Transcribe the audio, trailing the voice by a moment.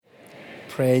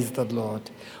Praise the Lord.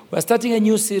 We're starting a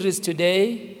new series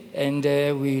today, and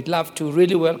we'd love to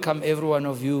really welcome every one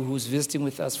of you who's visiting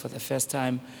with us for the first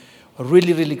time. We're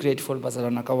really, really grateful,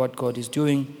 Bazalanaka, what God is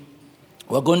doing.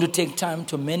 We're going to take time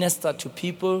to minister to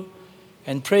people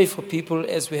and pray for people,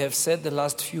 as we have said the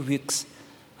last few weeks.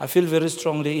 I feel very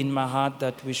strongly in my heart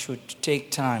that we should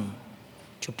take time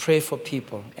to pray for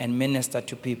people and minister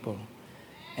to people.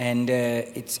 And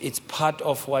it's part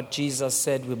of what Jesus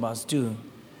said we must do.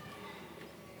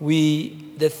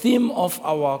 The theme of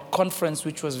our conference,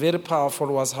 which was very powerful,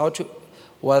 was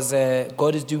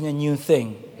God is doing a new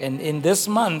thing. And in this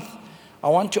month, I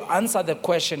want to answer the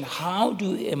question, how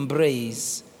do we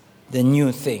embrace the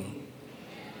new thing?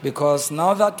 Because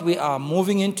now that we are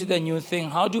moving into the new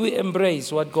thing, how do we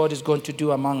embrace what God is going to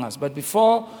do among us? But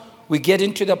before we get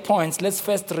into the points, let's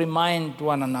first remind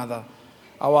one another.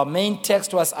 Our main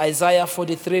text was Isaiah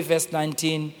 43, verse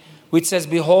 19, which says,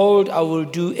 "Behold, I will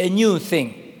do a new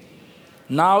thing.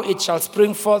 Now it shall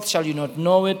spring forth, shall you not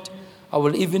know it? I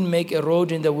will even make a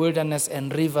road in the wilderness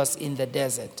and rivers in the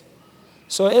desert."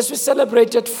 So as we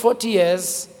celebrated 40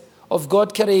 years of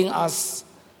God carrying us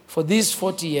for these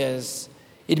 40 years,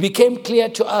 it became clear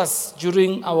to us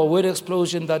during our word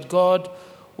explosion that God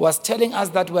was telling us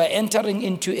that we're entering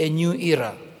into a new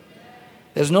era.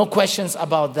 There's no questions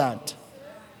about that.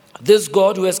 This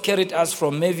God who has carried us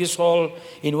from Mavis Hall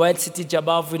in White City,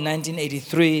 Jabavu in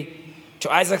 1983,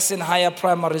 to Isaacson Higher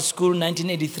Primary School,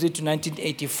 1983 to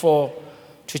 1984,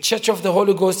 to Church of the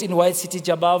Holy Ghost in White City,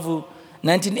 Jabavu,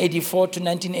 1984 to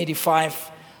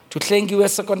 1985, to Tlengiwe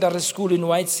Secondary School in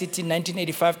White City,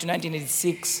 1985 to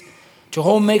 1986, to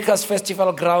Homemakers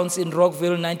Festival Grounds in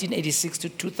Rockville, 1986 to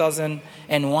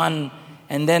 2001,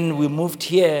 and then we moved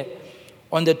here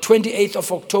on the 28th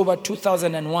of October,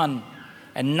 2001.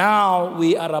 And now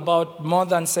we are about more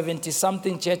than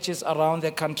 70-something churches around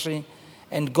the country,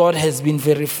 and God has been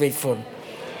very faithful.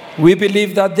 We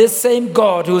believe that this same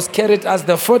God who's carried us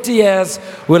the 40 years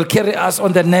will carry us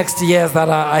on the next years that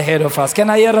are ahead of us. Can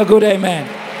I hear a good amen?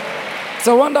 It's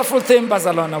a wonderful thing,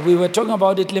 Barcelona. We were talking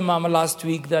about it, Limama, last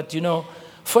week, that,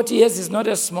 40 years is not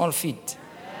a small feat.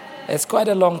 It's quite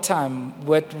a long time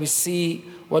when we see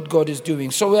what God is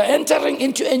doing. So we're entering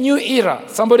into a new era.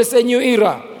 Somebody say new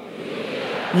era.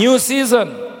 New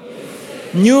season.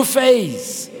 New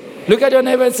phase. Look at your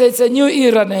neighbor and say, it's a new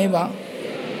era, neighbor.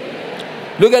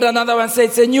 Look at another one and say,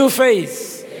 it's a new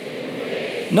phase.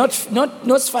 Not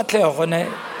sfatlego, ne?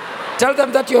 Tell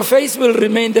them that your face will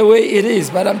remain the way it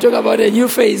is, but I'm talking about a new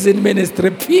phase in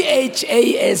ministry.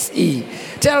 P-H-A-S-E.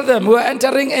 Tell them we're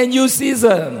entering a new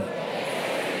season.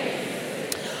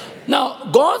 Now,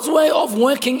 God's way of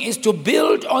working is to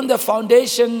build on the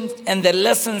foundation and the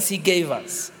lessons He gave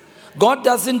us. God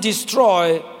doesn't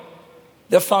destroy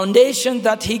the foundation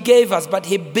that He gave us, but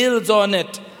He builds on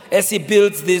it as He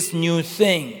builds this new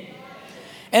thing.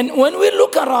 And when we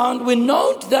look around, we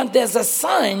note that there's a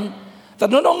sign that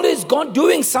not only is God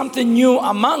doing something new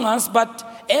among us,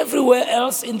 but everywhere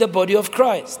else in the body of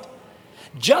Christ.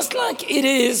 Just like it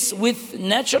is with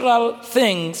natural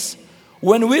things,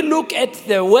 when we look at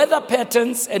the weather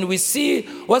patterns and we see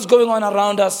what's going on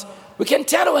around us, we can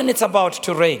tell when it's about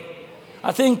to rain.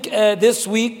 I think this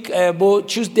week, both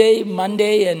Tuesday,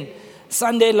 Monday, and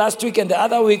Sunday last week and the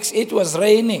other weeks, it was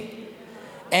raining.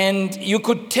 And you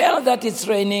could tell that it's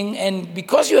raining, and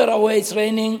because you are aware it's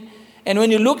raining, and when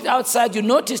you looked outside, you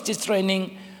noticed it's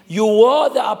raining, you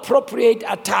wore the appropriate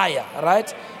attire,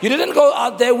 right? You didn't go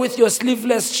out there with your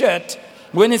sleeveless shirt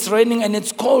when it's raining and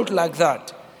it's cold like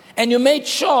that. And you made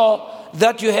sure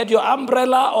that you had your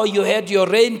umbrella or you had your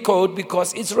raincoat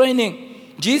because it's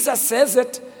raining. Jesus says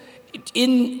it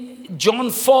in John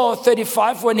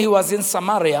 4:35 when He was in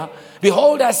Samaria.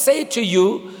 "Behold, I say to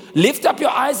you, lift up your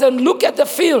eyes and look at the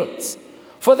fields,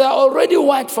 for they are already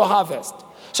white for harvest."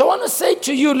 So I want to say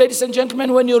to you, ladies and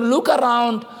gentlemen, when you look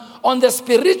around on the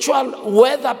spiritual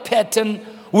weather pattern,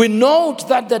 we note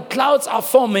that the clouds are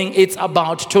forming. It's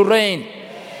about to rain.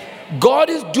 God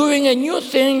is doing a new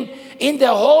thing in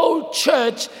the whole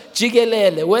church,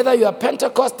 jigelele. Whether you are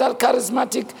Pentecostal,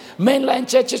 charismatic, mainline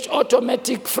churches,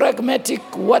 automatic, phlegmatic,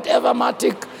 whatever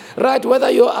matic, right? Whether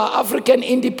you are African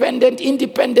independent,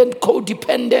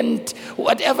 codependent,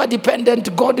 whatever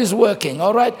dependent, God is working,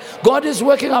 all right? God is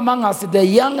working among us, the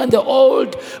young and the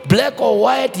old, black or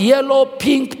white, yellow,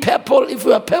 pink, purple. If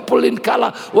you are purple in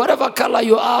color, whatever color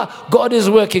you are, God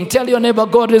is working. Tell your neighbor,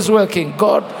 God is working.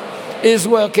 God is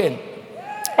working.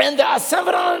 And there are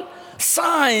several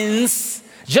signs.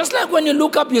 Just like when you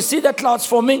look up, you see the clouds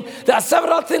forming. There are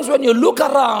several things when you look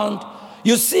around,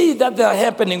 you see that they are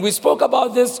happening. We spoke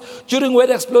about this during Word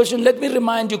Explosion. Let me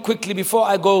remind you quickly before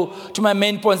I go to my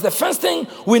main points. The first thing,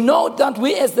 we know that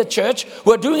we as the church,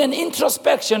 we're doing an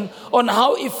introspection on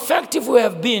how effective we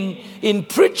have been in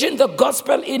preaching the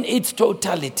gospel in its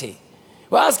totality.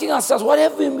 We're asking ourselves, what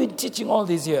have we been teaching all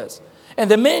these years? And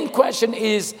the main question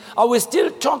is, are we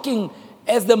still talking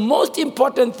as the most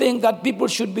important thing that people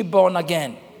should be born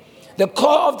again? The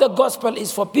core of the gospel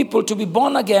is for people to be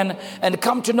born again and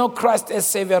come to know Christ as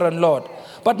Savior and Lord.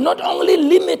 But not only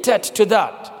limited to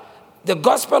that, the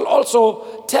gospel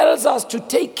also tells us to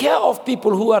take care of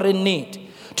people who are in need,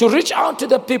 to reach out to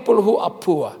the people who are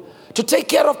poor, to take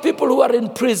care of people who are in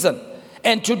prison,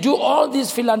 and to do all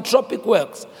these philanthropic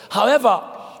works. However,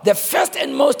 the first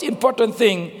and most important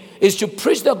thing is to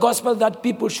preach the gospel that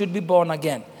people should be born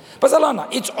again. Pastor Lana,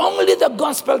 it's only the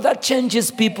gospel that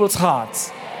changes people's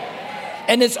hearts.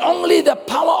 And it's only the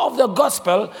power of the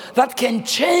gospel that can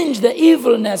change the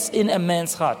evilness in a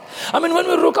man's heart. I mean, when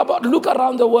we look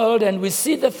around the world and we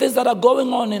see the things that are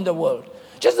going on in the world,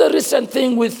 just the recent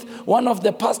thing with one of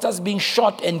the pastors being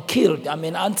shot and killed, I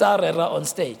mean, Anta Herrera on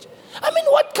stage. I mean,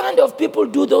 what kind of people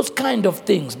do those kind of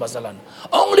things, Basalan?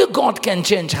 Only God can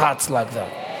change hearts like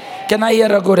that. Can I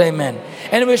hear a good amen?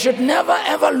 And we should never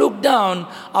ever look down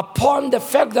upon the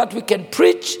fact that we can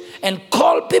preach and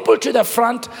call people to the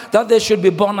front that they should be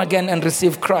born again and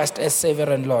receive Christ as Savior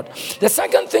and Lord. The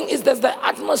second thing is there's the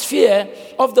atmosphere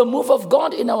of the move of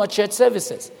God in our church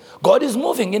services. God is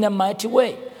moving in a mighty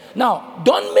way. Now,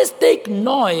 don't mistake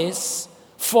noise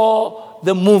for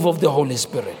the move of the Holy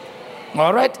Spirit.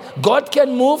 All right? God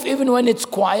can move even when it's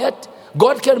quiet.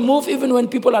 God can move even when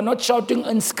people are not shouting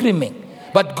and screaming.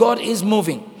 But God is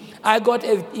moving. I got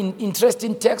an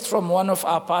interesting text from one of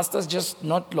our pastors just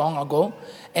not long ago.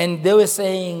 And they were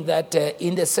saying that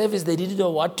in the service, they didn't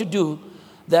know what to do.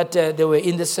 That they were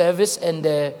in the service and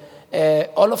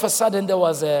all of a sudden there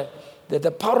was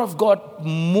the power of God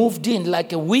moved in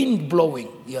like a wind blowing,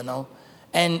 you know.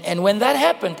 And when that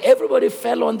happened, everybody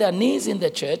fell on their knees in the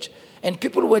church and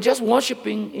people were just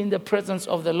worshiping in the presence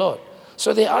of the Lord.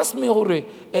 So they asked me,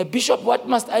 Bishop, what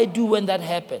must I do when that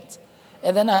happens?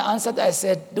 And then I answered, I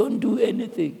said, don't do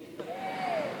anything.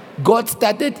 God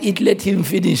started it, let him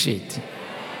finish it.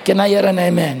 Can I hear an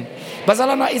amen?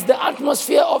 Bazalana is the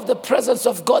atmosphere of the presence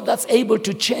of God that's able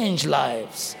to change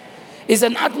lives. It's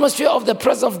an atmosphere of the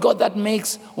presence of God that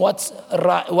makes what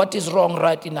is wrong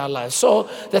right in our lives. So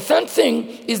the third thing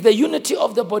is the unity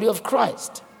of the body of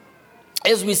Christ,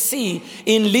 as we see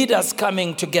in leaders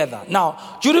coming together. Now,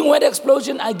 during Word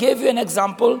Explosion, I gave you an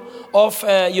example of,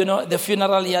 the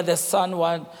funeral here, the son,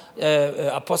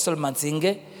 Apostle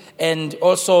Matzinge, and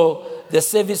also the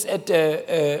service at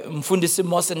Mfundisi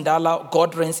Mosendala,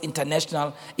 God Reigns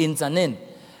International in Zanin.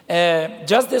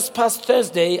 Just this past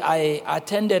Thursday, I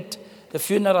attended the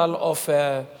funeral of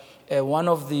one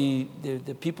of the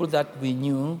people that we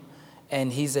knew,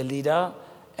 and he's a leader.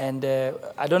 And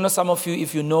I don't know some of you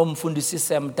if you know Mfundisi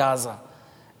Sam Daza.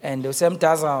 And Sam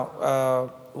Daza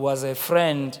was a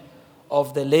friend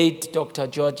of the late Dr.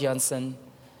 George Jansen.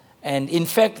 And in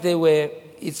fact,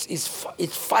 it's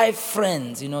 5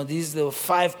 friends. You know, these are the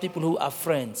 5 people who are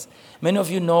friends. Many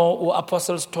of you know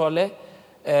Apostles Tole,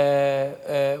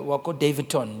 Wako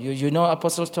Davidton. You know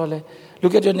Apostles Tole?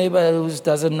 Look at your neighbor who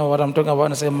doesn't know what I'm talking about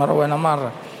and say,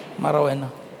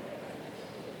 Marawena.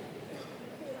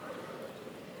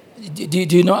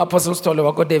 Do you know Apostle Tole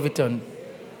Wako Davidton?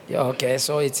 Yeah, okay,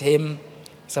 so it's him.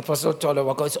 It's Apostle Tole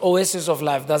Wako. It's Oasis of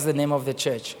Life. That's the name of the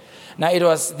church. Now,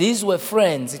 these were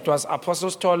friends. It was Apostle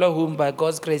Tole, whom by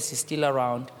God's grace is still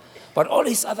around. But all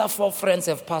his other 4 friends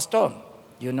have passed on,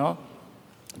 you know.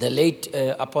 The late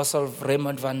Apostle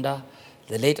Raymond Vanda,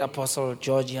 the late Apostle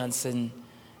George Jansen,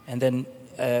 and then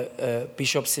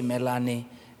Bishop Simelane,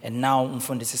 and now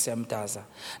Mfundisi Semtaza.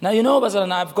 Now, you know,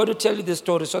 Bazalana, I've got to tell you this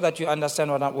story so that you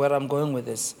understand where I'm going with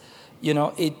this. You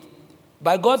know,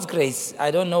 by God's grace,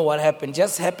 I don't know what happened.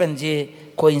 Just happened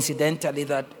coincidentally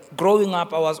that growing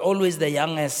up, I was always the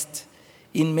youngest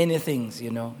in many things, you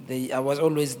know. I was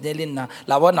always telling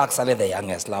Labona actually the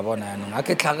youngest, Labona.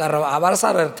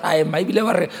 Time, I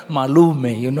believe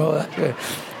Malume, you know.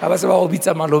 I was about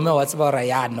Obita Malume, what's about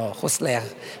Rayano, Hosler.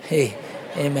 Hey,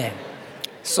 amen.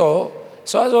 So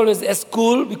I was always at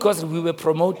school because we were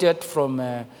promoted from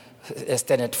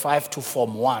standard 5 to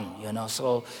Form 1, you know.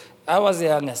 So I was the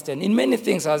youngest, and in many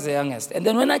things I was the youngest. And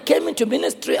then when I came into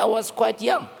ministry, I was quite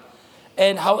young.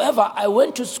 And however, I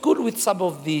went to school with some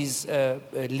of these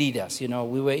leaders. You know,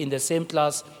 we were in the same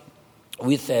class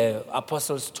with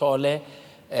Apostles Tole.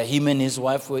 Him and his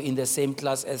wife were in the same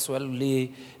class as well,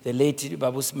 the late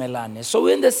Babus Melane. So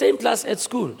we're in the same class at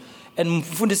school. And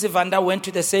Mfundisi Vanda went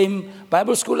to the same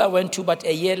Bible school I went to, but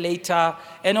a year later,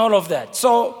 and all of that.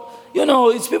 So,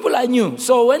 it's people I knew.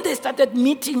 So when they started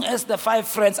meeting as the 5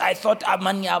 friends, I thought,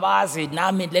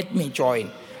 let me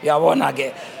join.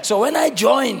 So when I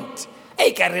joined,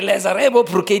 I realized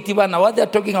what they're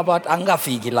talking about, they're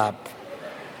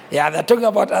talking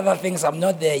about other things. I'm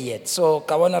not there yet. So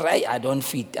I don't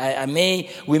fit.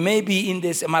 We may be in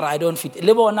this, but I don't fit. In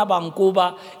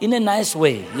a nice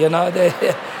way, no.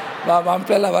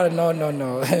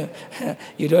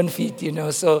 You don't fit,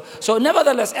 So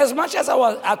nevertheless, as much as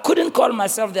I couldn't call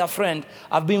myself their friend,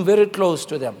 I've been very close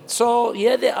to them. So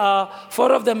here they are.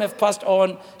 4 of them have passed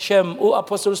on. Shem,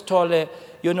 Apostles Tole,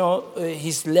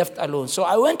 he's left alone. So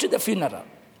I went to the funeral,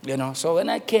 So when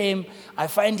I came, I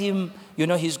find him,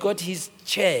 he's got his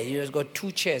chair. He has got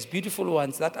 2 chairs, beautiful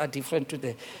ones that are different to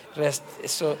the rest.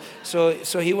 So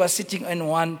he was sitting in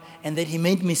one, and then he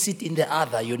made me sit in the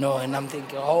other, and I'm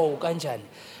thinking, oh, kanjani.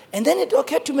 And then it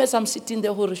occurred to me as I'm sitting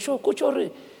there, I'm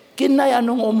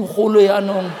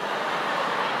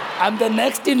the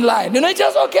next in line. It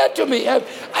just occurred to me.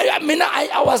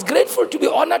 I was grateful to be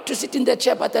honored to sit in the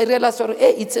chair, but I realized,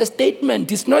 it's a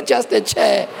statement. It's not just a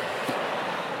chair.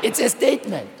 It's a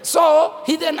statement. So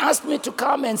he then asked me to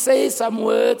come and say some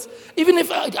words, even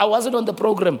if I wasn't on the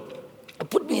program.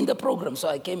 Put me in the program, so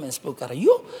I came and spoke. So it's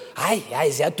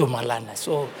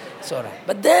all right.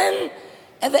 But then,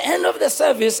 at the end of the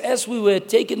service, as we were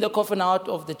taking the coffin out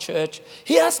of the church,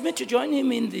 he asked me to join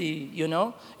him in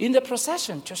the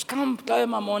procession. Just come,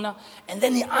 Mamona. And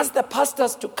then he asked the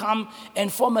pastors to come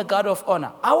and form a guard of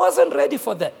honor. I wasn't ready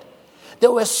for that.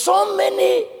 There were so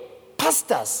many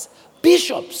pastors,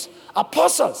 bishops,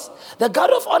 apostles. The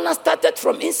guard of honor started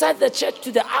from inside the church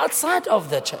to the outside of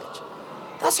the church.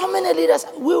 That's how many leaders.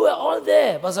 We were all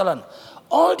there, Basalan.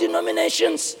 All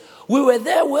denominations. We were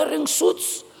there wearing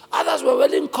suits. Others were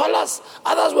wearing collars.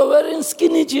 Others were wearing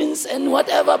skinny jeans and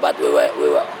whatever. But we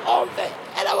were all there.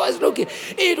 And I was looking.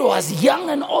 It was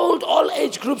young and old, all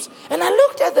age groups. And I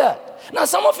looked at that. Now,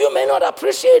 some of you may not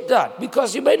appreciate that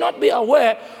because you may not be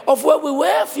aware of where we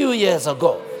were a few years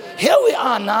ago. Here we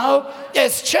are now,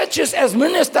 as churches, as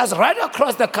ministers right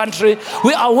across the country.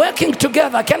 We are working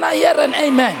together. Can I hear an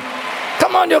amen?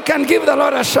 Come on, you can give the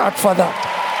Lord a shout for that.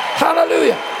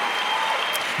 Hallelujah.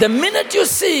 The minute you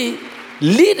see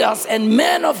leaders and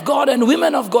men of God and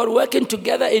women of God working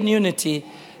together in unity,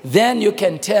 then you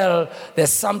can tell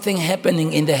there's something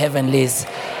happening in the heavenlies.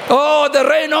 Oh, the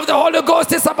rain of the Holy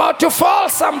Ghost is about to fall,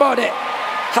 somebody.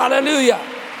 Hallelujah.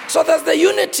 So there's the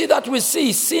unity that we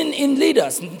see seen in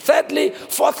leaders. Fourthly,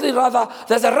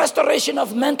 there's a restoration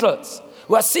of mantles.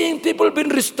 We're seeing people being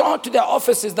restored to their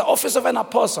offices, the office of an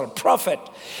apostle, prophet.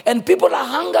 And people are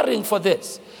hungering for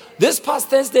this. This past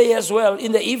Thursday as well,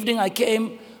 in the evening I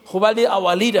came,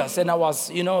 our leaders, and I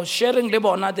was, sharing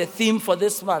the theme for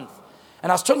this month.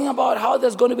 And I was talking about how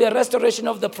there's going to be a restoration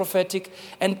of the prophetic.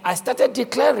 And I started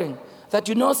declaring that,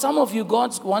 some of you,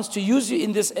 God wants to use you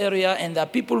in this area, and there are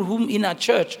people whom in our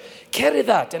church carry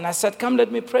that. And I said, come, let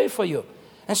me pray for you.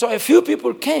 And so a few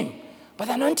people came, but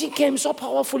the anointing came so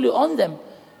powerfully on them,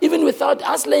 even without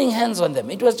us laying hands on them.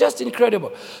 It was just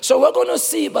incredible. So we're going to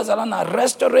see, Bazalana,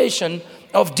 restoration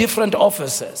of different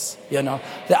offices. There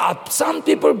are some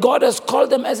people, God has called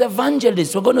them as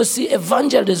evangelists. We're going to see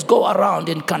evangelists go around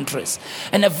in countries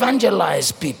and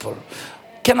evangelize people.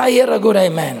 Can I hear a good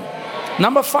amen?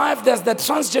 Number 5, there's the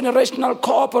transgenerational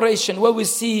cooperation where we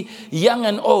see young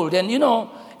and old. And,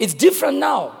 it's different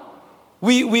now.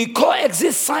 We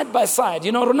coexist side by side.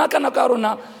 Runaka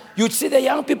Nakaruna, you'd see the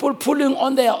young people pulling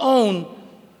on their own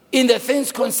in the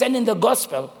things concerning the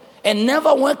gospel and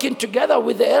never working together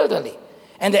with the elderly.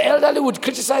 And the elderly would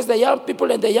criticize the young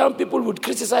people and the young people would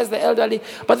criticize the elderly.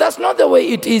 But that's not the way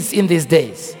it is in these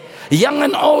days. Young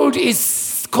and old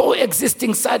is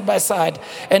coexisting side by side,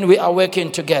 and we are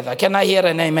working together. Can I hear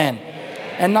an amen?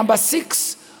 And number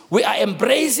 6, we are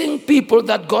embracing people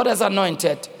that God has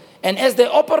anointed, and as they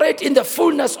operate in the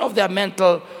fullness of their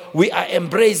mantle, we are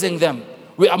embracing them.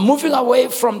 We are moving away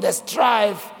from the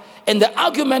strife and the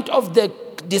argument of the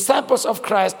disciples of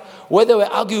Christ, where they were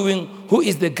arguing who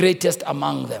is the greatest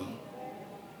among them.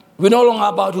 We're no longer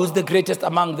about who's the greatest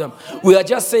among them. We are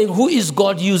just saying who is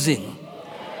God using.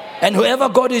 And whoever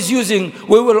God is using,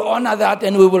 we will honor that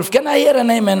and we will. Can I hear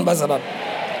an amen, Bazalat?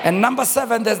 And number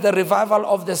 7, there's the revival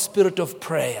of the spirit of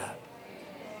prayer.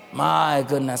 My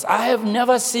goodness. I have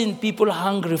never seen people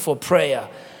hungry for prayer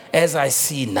as I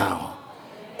see now.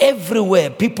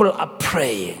 Everywhere, people are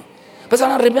praying.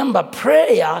 But remember,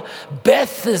 prayer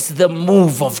births the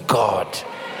move of God.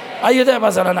 Are you there,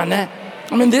 Bazalana?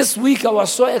 I mean, this week I was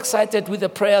so excited with the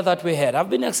prayer that we had. I've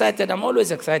been excited. I'm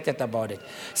always excited about it.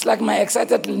 It's like my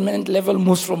excitement level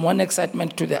moves from one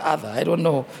excitement to the other. I don't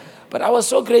know. But I was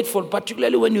so grateful,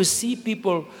 particularly when you see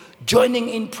people joining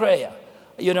in prayer.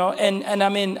 You know, and I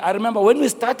mean, I remember when we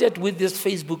started with this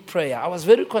Facebook prayer, I was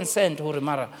very concerned,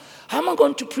 Horimara. How am I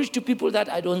going to preach to people that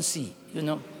I don't see, you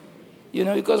know?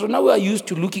 Because now we are used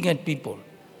to looking at people.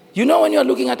 You know, when you're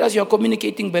looking at us, you're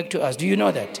communicating back to us. Do you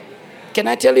know that? Can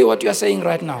I tell you what you're saying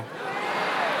right now?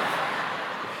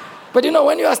 But you know,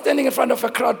 when you are standing in front of a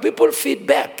crowd, people feed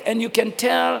back, and you can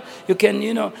tell,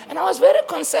 and I was very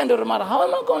concerned, Horimara, how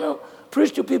am I going to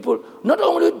preach to people? Not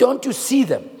only don't you see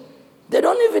them, they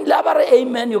don't even elaborate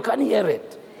amen, you can't hear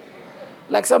it.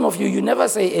 Like some of you, you never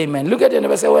say amen. Look at you,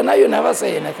 never say, well, now you never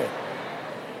say anything.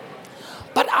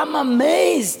 But I'm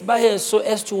amazed by her so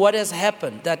as to what has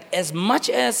happened, that as much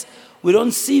as we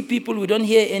don't see people, we don't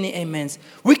hear any amens,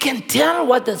 we can tell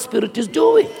what the Spirit is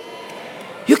doing.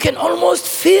 You can almost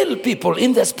feel people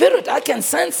in the Spirit. I can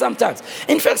sense sometimes.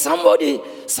 In fact, somebody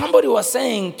was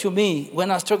saying to me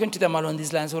when I was talking to them along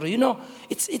these lines, you know,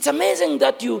 it's amazing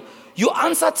that you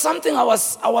answered something I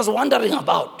was wondering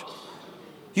about.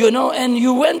 You know, and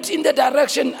you went in the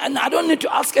direction, and I don't need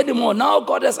to ask anymore. Now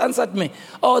God has answered me.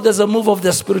 Oh, there's a move of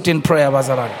the Spirit in prayer,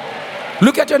 Bazaran.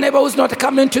 Look at your neighbor who's not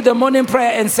coming to the morning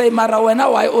prayer and say,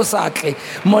 Marawena, why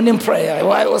osakli? Morning prayer,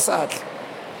 why osakli?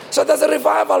 So there's a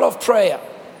revival of prayer.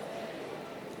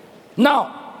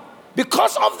 Now,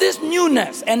 because of this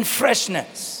newness and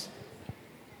freshness,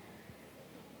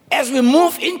 as we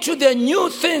move into the new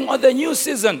thing or the new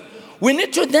season, we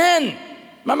need to then,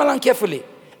 Mamalan carefully,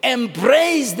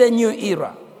 embrace the new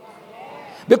era.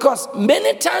 Because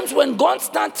many times when God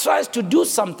tries to do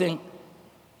something,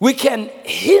 we can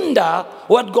hinder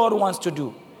what God wants to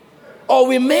do. Or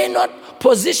we may not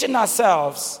position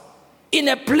ourselves in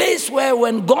a place where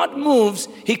when God moves,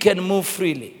 He can move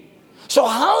freely. So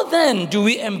how then do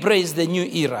we embrace the new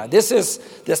era? This is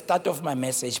the start of my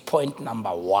message, point number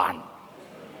 1.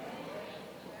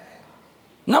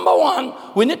 Number 1,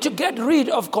 we need to get rid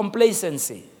of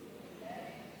complacency.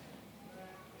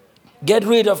 Get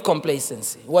rid of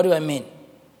complacency. What do I mean?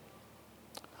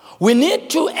 We need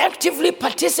to actively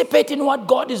participate in what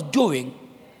God is doing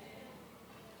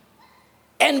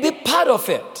and be part of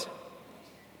it.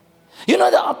 You know,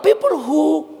 there are people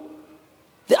who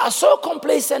they are so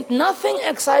complacent, nothing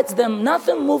excites them,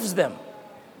 nothing moves them.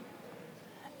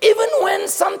 Even when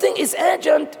something is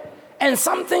urgent and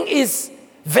something is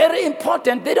very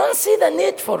important, they don't see the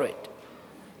need for it.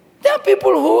 There are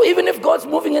people who, even if God's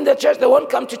moving in the church, they won't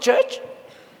come to church.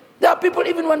 There are people,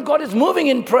 even when God is moving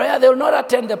in prayer, they will not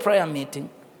attend the prayer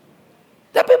meeting.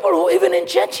 There are people who, even in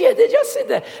church here, they just sit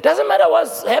there. Doesn't matter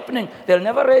what's happening. They'll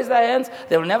never raise their hands.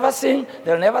 They'll never sing.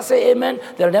 They'll never say amen.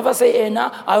 They'll never say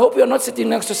ena. I hope you're not sitting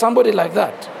next to somebody like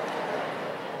that.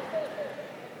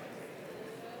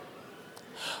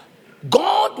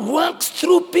 God works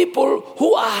through people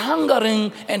who are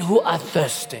hungering and who are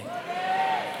thirsting.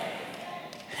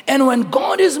 And when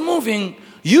God is moving,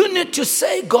 you need to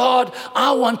say, God,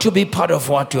 I want to be part of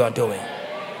what you are doing.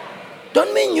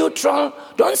 Don't be neutral.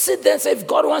 Don't sit there and say, if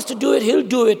God wants to do it, He'll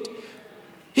do it.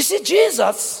 You see,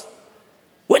 Jesus,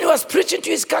 when He was preaching to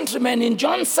His countrymen in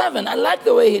John 7, I like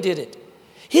the way He did it.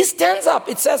 He stands up.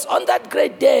 It says, on that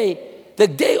great day, the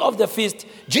day of the feast,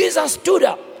 Jesus stood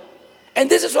up. And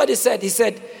this is what He said. He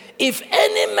said, if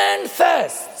any man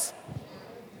thirsts,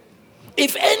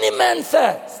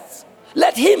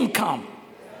 let him come.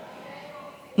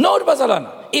 Note,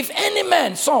 Bazalana, if any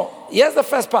man, so here's the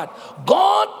first part.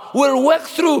 God will work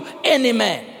through any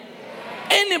man.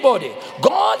 Anybody.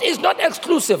 God is not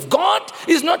exclusive. God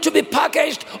is not to be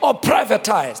packaged or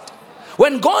privatized.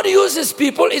 When God uses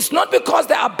people, it's not because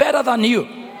they are better than you.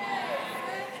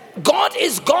 God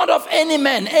is God of any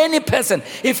man, any person.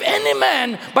 If any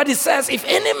man, but He says, if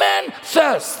any man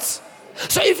thirsts.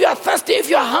 So if you are thirsty, if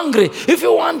you are hungry, if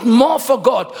you want more for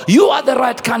God, you are the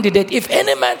right candidate. If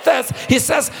any man thirsts, He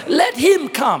says, let him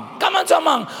come. Come on,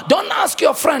 Jamang. Don't ask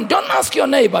your friend. Don't ask your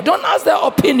neighbor. Don't ask their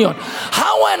opinion.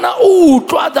 How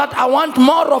that I want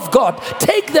more of God.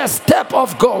 Take the step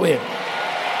of going.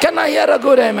 Can I hear a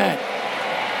good amen?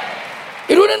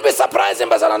 It wouldn't be surprising,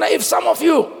 Bazalana, if some of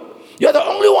you're the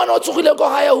only one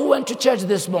who went to church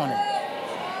this morning.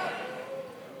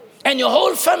 And your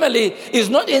whole family is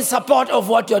not in support of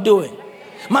what you're doing.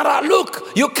 Mara, look,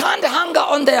 you can't hunger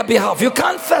on their behalf. You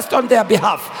can't thirst on their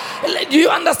behalf. Do you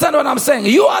understand what I'm saying?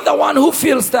 You are the one who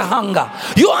feels the hunger.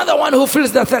 You are the one who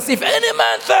feels the thirst. If any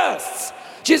man thirsts,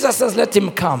 Jesus says, let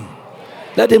him come.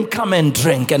 Let him come and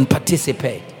drink and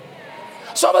participate.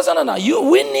 So,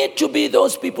 we need to be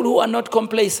those people who are not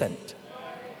complacent.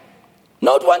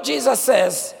 Note what Jesus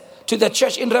says to the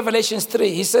church in Revelation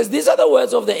 3. He says, these are the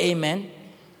words of the Amen.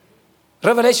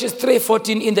 Revelation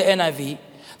 3:14 in the NIV.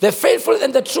 The faithful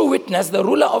and the true witness, the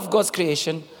ruler of God's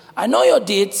creation. I know your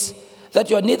deeds,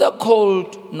 that you are neither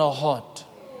cold nor hot.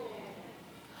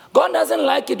 God doesn't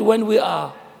like it when we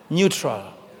are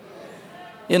neutral.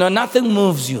 Nothing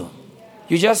moves you.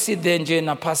 You just sit there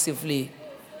and passively.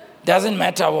 Doesn't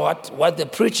matter what the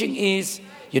preaching is.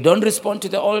 You don't respond to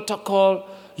the altar call.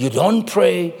 You don't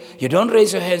pray. You don't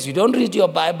raise your hands. You don't read your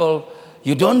Bible.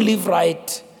 You don't live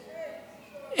right.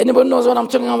 Anybody knows what I'm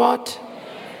talking about?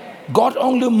 God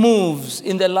only moves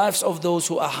in the lives of those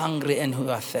who are hungry and who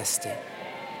are thirsty.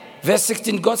 Verse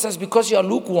 16, God says, because you are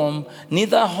lukewarm,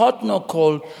 neither hot nor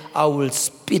cold, I will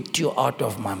spit you out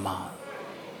of my mouth.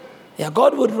 Yeah,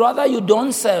 God would rather you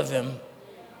don't serve him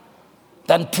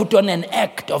than put on an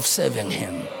act of serving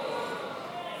him.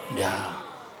 Yeah.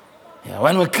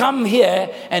 When we come here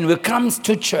and we come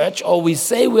to church or we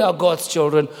say we are God's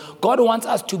children, God wants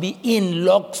us to be in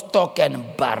lock, stock, and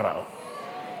barrel.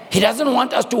 He doesn't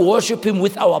want us to worship him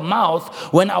with our mouth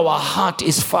when our heart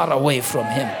is far away from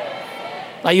him.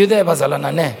 Are you there,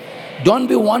 Bazalana? Don't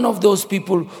be one of those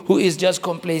people who is just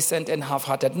complacent and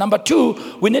half-hearted. Number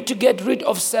 2, we need to get rid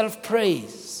of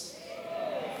self-praise.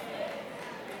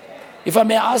 If I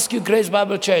may ask you, Grace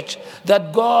Bible Church,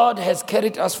 that God has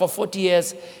carried us for 40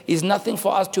 years is nothing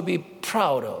for us to be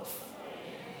proud of.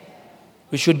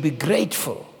 We should be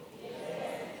grateful,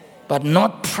 but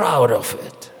not proud of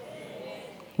it.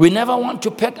 We never want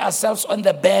to pat ourselves on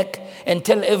the back and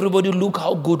tell everybody, look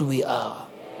how good we are.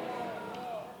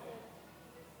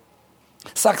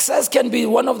 Success can be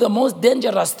one of the most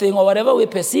dangerous things, or whatever we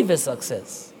perceive as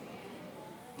success.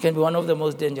 It can be one of the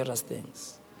most dangerous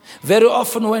things. Very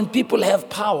often when people have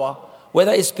power,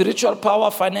 whether it's spiritual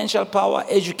power, financial power,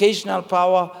 educational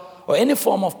power, or any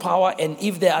form of power, and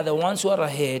if they are the ones who are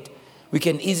ahead, we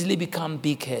can easily become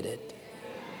big-headed.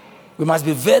 We must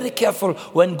be very careful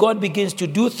when God begins to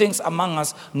do things among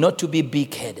us, not to be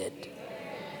big-headed.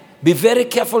 Be very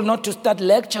careful not to start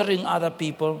lecturing other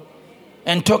people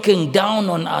and talking down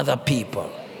on other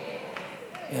people.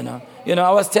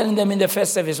 I was telling them in the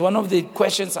first service, one of the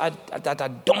questions that I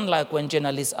don't like when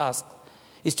journalists ask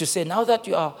is to say, now that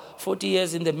you are 40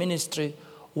 years in the ministry,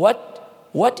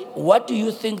 what do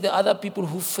you think the other people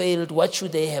who failed, what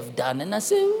should they have done? And I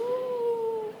say,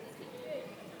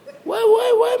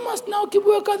 why must now keep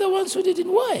working the ones who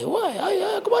didn't? Why?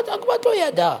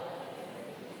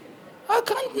 I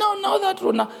can't now that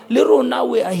Rona,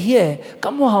 we are here.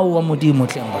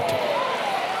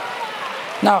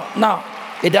 Now,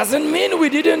 it doesn't mean we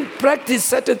didn't practice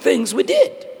certain things. We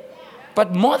did.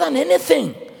 But more than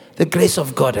anything, the grace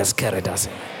of God has carried us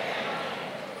in.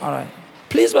 All right.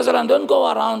 Please, Pastor, don't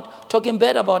go around talking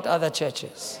bad about other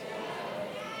churches.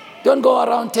 Don't go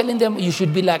around telling them you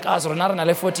should be like us.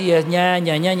 40 years.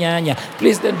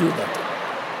 Please don't do that.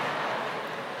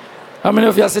 How many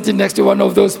of you are sitting next to one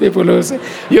of those people who say,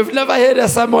 you've never heard of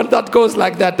someone that goes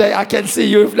like that? I can see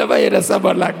you've never heard of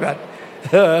someone like that.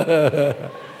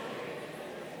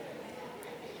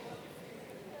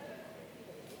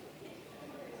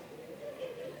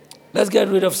 Let's get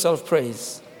rid of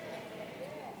self-praise.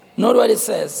 Note what it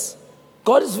says.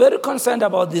 God is very concerned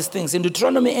about these things. In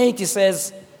Deuteronomy 8, he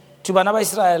says to Banaba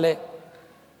Israel,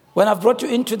 when I've brought you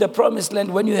into the promised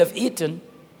land, when you have eaten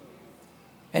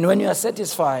and when you are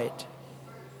satisfied,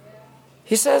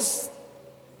 he says,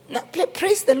 now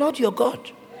praise the Lord your God,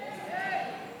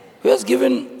 who has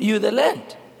given you the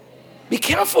land. Be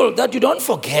careful that you don't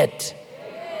forget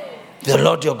the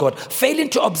Lord your God, failing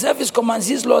to observe his commands,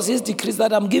 his laws, his decrees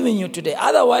that I'm giving you today.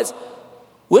 Otherwise,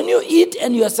 when you eat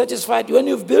and you are satisfied, when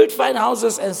you've built fine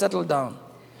houses and settled down,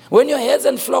 when your herds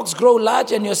and flocks grow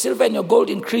large and your silver and your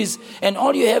gold increase and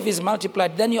all you have is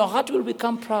multiplied, then your heart will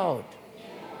become proud.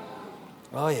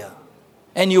 Oh yeah.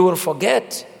 And you will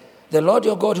forget the Lord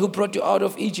your God who brought you out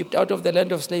of Egypt, out of the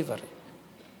land of slavery,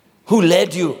 who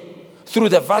led you through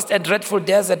the vast and dreadful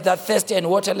desert, that thirsty and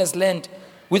waterless land,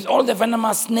 with all the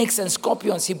venomous snakes and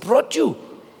scorpions. He brought you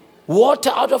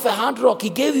water out of a hard rock. He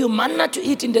gave you manna to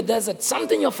eat in the desert,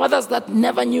 something your fathers that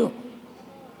never knew.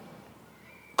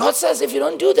 God says if you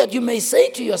don't do that, you may say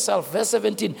to yourself, verse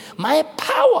 17, my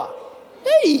power,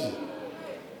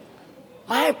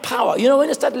 my power. When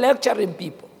you start lecturing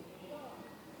people,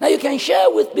 now you can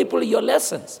share with people your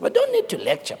lessons, but don't need to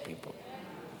lecture people.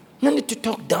 You don't need to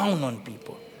talk down on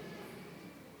people.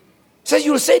 So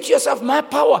you'll say to yourself, my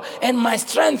power and my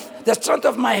strength, the strength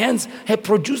of my hands have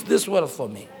produced this wealth for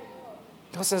me.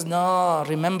 God says, no,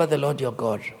 remember the Lord your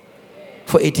God,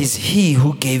 for it is he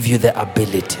who gave you the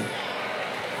ability.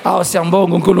 He's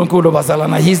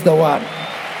the one.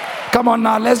 Come Come on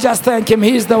now, let's just thank him.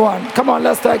 He's the one. Come on,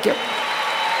 let's thank him.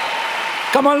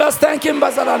 Come on, let's thank him,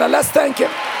 Bazalana. Let's thank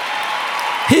him.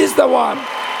 He's the one.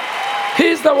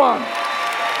 He's the one.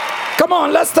 Come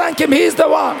on, let's thank him. He's the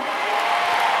one.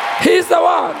 He's the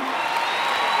one.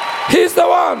 He's the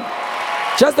one.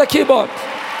 Just the keyboard.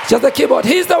 Just the keyboard.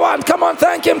 He's the one. Come on,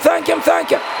 thank him, thank him, thank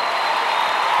him.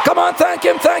 Come on, thank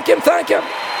him, thank him, thank him.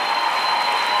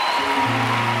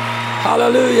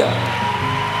 Hallelujah.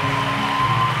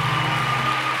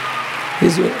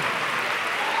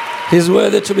 He's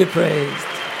worthy to be praised.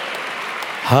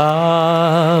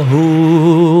 Hallelujah.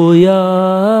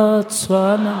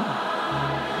 Tswana.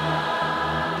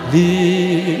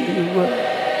 Liwe.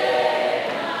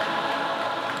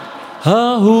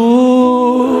 Hallelujah.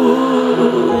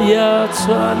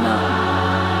 Tswana.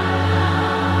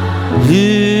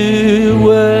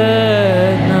 Liwena.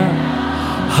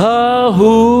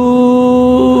 Hallelujah.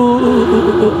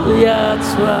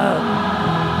 Tswana.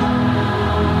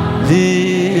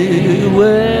 Liwena.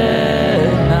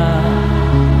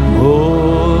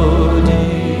 Odi.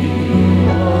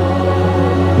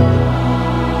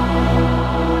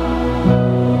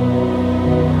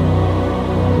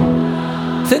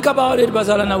 Think about it,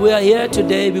 Bazalana. We are here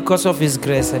today because of His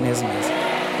grace and His mercy.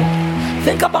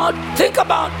 Think about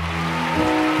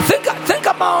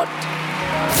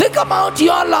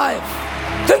your life.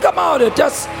 Think about it.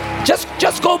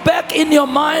 Just go back in your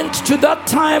mind to that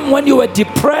time when you were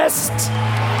depressed.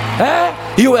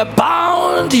 You were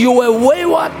bound. You were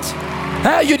wayward.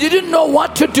 You didn't know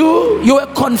what to do. You were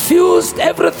confused.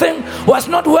 Everything was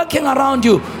not working around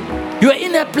you. You are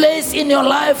in a place in your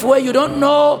life where you don't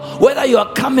know whether you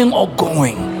are coming or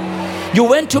going. You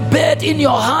went to bed in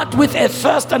your heart with a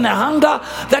thirst and a hunger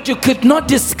that you could not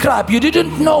describe. You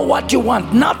didn't know what you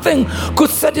want. Nothing could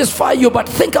satisfy you. But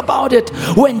think about it.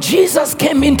 When Jesus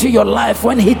came into your life,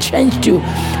 when He changed you,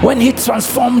 when He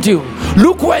transformed you,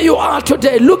 look where you are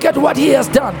today. Look at what He has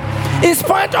done. In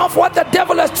spite of what the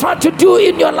devil has tried to do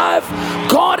in your life,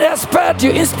 God has spared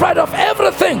you. In spite of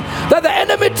everything that the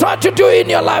enemy tried to do in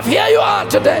your life, here you are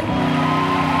today.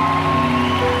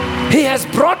 He has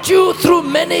brought you through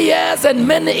many years and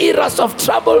many eras of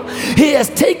trouble. He has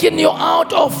taken you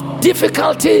out of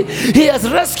difficulty. He has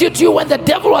rescued you when the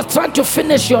devil was trying to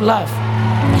finish your life.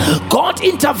 God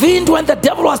intervened when the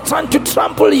devil was trying to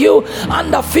trample you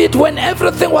under feet, when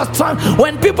everything was trying,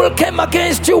 when people came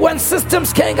against you, when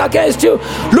systems came against you.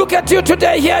 Look at you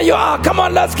today. Here you are. Come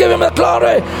on, let's give Him the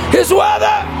glory. He's worthy.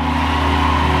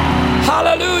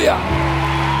 Hallelujah.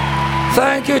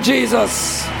 Thank you,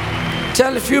 Jesus.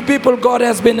 Tell a few people, God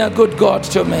has been a good God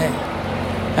to me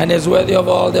and is worthy of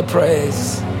all the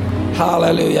praise.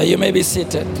 Hallelujah. You may be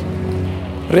seated.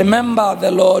 Remember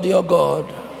the Lord your God.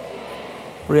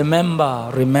 Remember.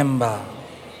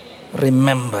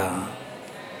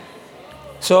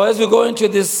 So as we go into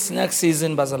this next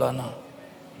season, Bazalana,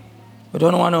 we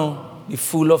don't want to be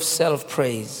full of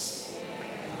self-praise.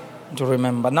 To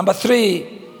remember. Number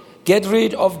 3, get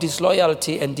rid of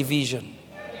disloyalty and division.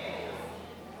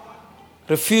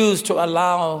 Refuse to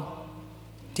allow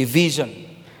division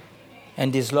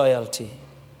and disloyalty.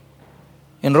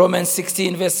 In Romans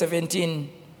 16, verse 17,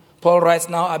 Paul writes,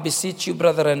 "Now I beseech you,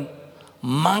 brethren,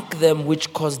 mark them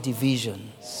which cause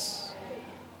divisions."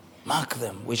 Mark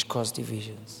them which cause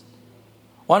divisions.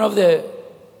 One of the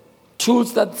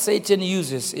tools that Satan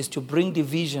uses is to bring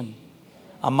division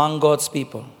among God's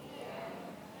people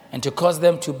and to cause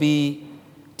them to be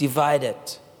divided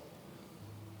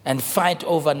and fight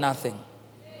over nothing.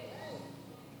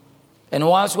 And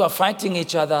whilst we are fighting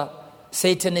each other,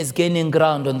 Satan is gaining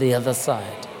ground on the other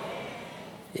side.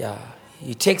 Yeah,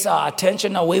 he takes our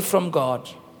attention away from God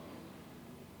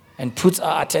and puts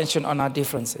our attention on our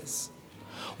differences.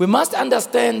 We must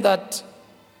understand that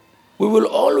we will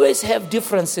always have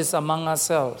differences among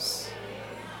ourselves.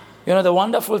 You know, the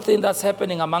wonderful thing that's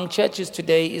happening among churches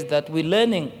today is that we're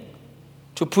learning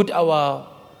to put our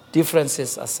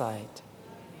differences aside.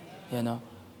 You know,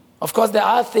 of course, there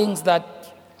are things that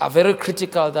are very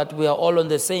critical that we are all on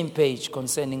the same page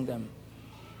concerning them.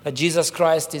 That Jesus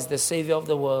Christ is the Savior of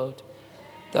the world,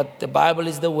 that the Bible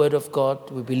is the Word of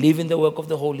God, we believe in the work of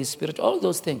the Holy Spirit, all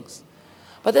those things.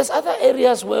 But there's other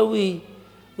areas where we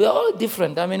are all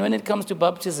different. I mean, when it comes to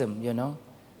baptism, you know,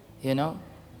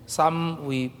 some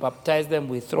we baptize them,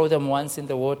 we throw them once in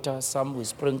the water, some we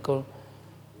sprinkle,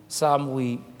 some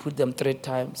we put them 3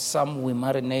 times, some we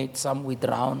marinate, some we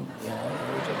drown,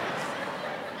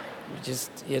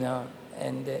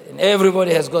 and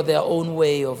everybody has got their own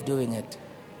way of doing it.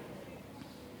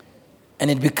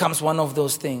 And it becomes one of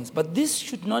those things. But this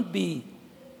should not be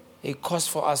a cause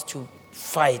for us to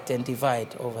fight and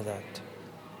divide over that.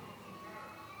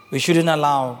 We shouldn't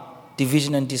allow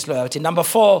division and disloyalty. Number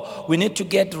 4, we need to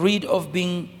get rid of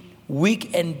being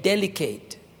weak and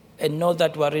delicate and know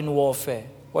that we're in warfare.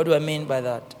 What do I mean by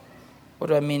that? What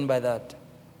do I mean by that?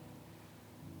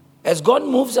 As God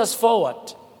moves us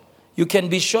forward, you can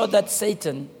be sure that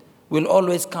Satan will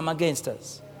always come against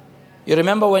us. You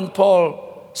remember when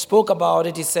Paul spoke about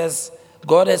it, he says,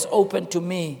 God has opened to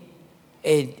me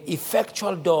an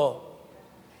effectual door.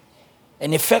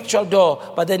 An effectual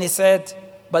door. But then he said,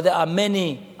 but there are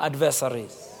many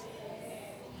adversaries.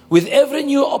 With every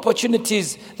new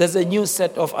opportunities, there's a new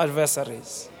set of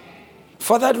adversaries.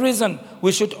 For that reason,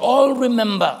 we should all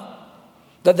remember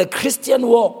that the Christian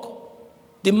walk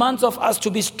demands of us to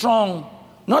be strong,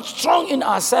 not strong in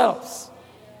ourselves.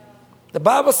 The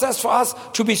Bible says for us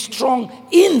to be strong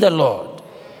in the Lord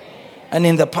and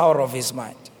in the power of His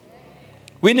might.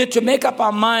 We need to make up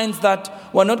our minds that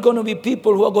we're not going to be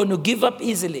people who are going to give up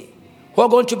easily, who are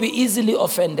going to be easily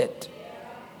offended.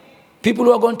 People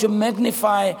who are going to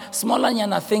magnify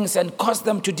smaller things and cause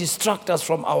them to distract us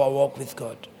from our walk with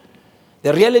God.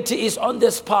 The reality is, on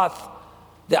this path,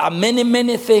 there are many,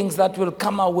 many things that will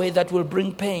come our way that will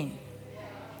bring pain.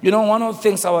 You know, one of the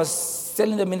things I was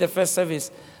telling them in the first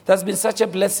service, that's been such a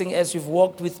blessing as you've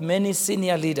walked with many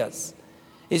senior leaders,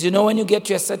 is, you know, when you get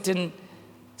to a certain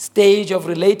stage of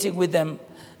relating with them,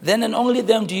 then and only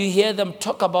then do you hear them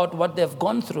talk about what they've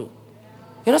gone through.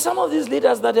 You know, some of these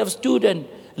leaders that have stood and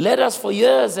led us for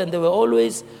years and they were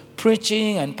always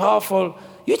preaching and powerful,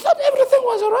 you thought everything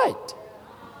was all right.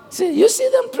 See, you see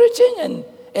them preaching and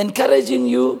encouraging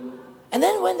you, and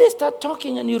then when they start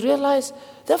talking and you realize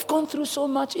they've gone through so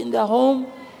much in their home,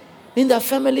 in their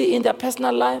family, in their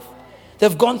personal life.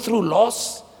 They've gone through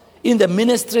loss. In the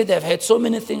ministry, they've had so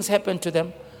many things happen to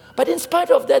them. But in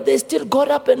spite of that, they still got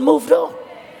up and moved on.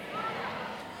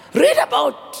 Read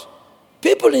about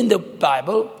people in the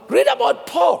Bible. Read about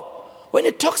Paul when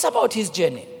he talks about his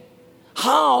journey.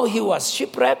 How he was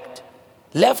shipwrecked,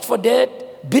 left for dead,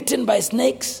 bitten by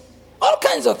snakes, all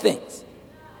kinds of things.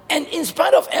 And in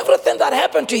spite of everything that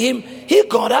happened to him, he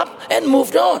got up and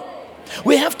moved on.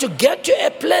 We have to get to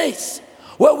a place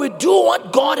where we do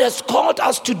what God has called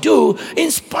us to do in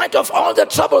spite of all the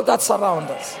trouble that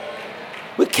surrounds us.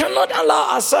 We cannot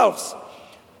allow ourselves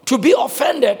to be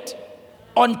offended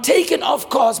on taken off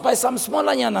course by some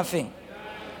smaller yana thing.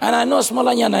 And I know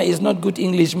smaller yana is not good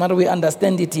English, but we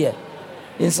understand it here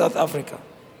in South Africa.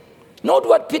 Note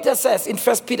what Peter says in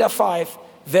 1 Peter 5,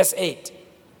 verse 8.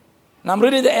 Now I'm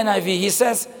reading the NIV. He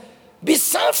says, be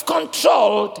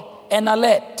self-controlled and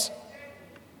alert.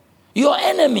 Your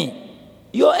enemy,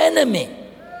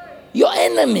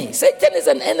 Satan is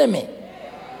an enemy.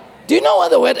 Do you know what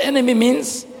the word enemy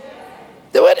means?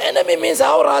 The word enemy means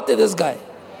how ratty this guy.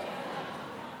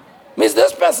 Means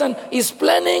this person is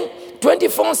planning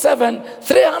 24/7,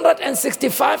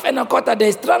 365 and a quarter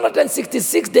days,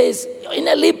 366 days in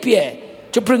a leap year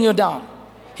to bring you down.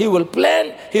 He will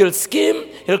plan, he'll scheme,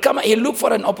 he'll look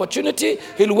for an opportunity,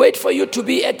 he'll wait for you to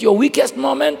be at your weakest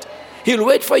moment, he'll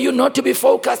wait for you not to be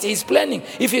focused, he's planning.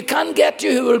 If he can't get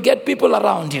you, he will get people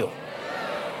around you.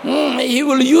 He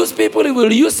will use people, he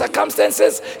will use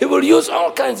circumstances, he will use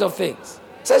all kinds of things.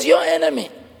 Says your enemy,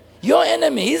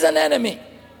 he's an enemy.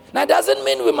 Now, it doesn't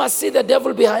mean we must see the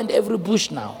devil behind every bush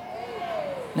now.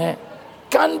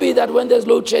 Can't be that when there's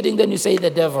load shedding, then you say the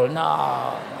devil.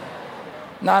 No,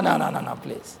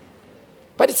 please.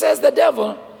 But it says the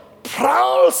devil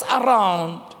prowls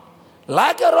around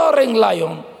like a roaring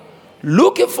lion,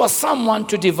 looking for someone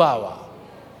to devour.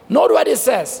 Note what it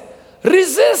says.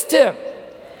 Resist him.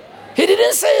 He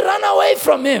didn't say run away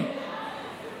from him.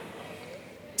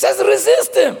 It says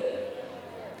resist him.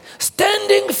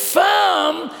 Standing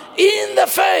firm in the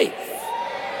faith.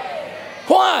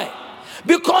 Why?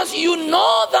 Because you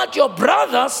know that your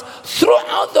brothers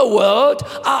throughout the world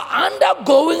are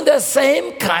undergoing the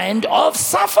same kind of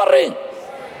suffering.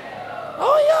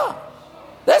 Oh yeah.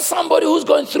 There's somebody who's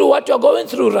going through what you're going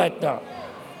through right now.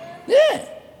 Yeah.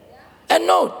 And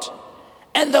note,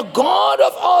 and the God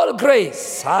of all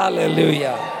grace,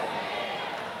 hallelujah,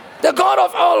 the God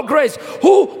of all grace,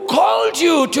 who called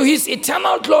you to his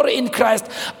eternal glory in Christ,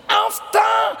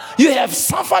 after you have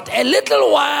suffered a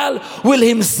little while, will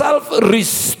himself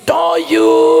restore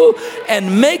you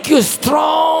and make you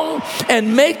strong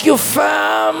and make you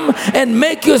firm and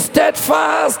make you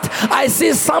steadfast. I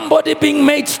see somebody being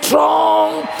made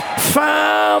strong,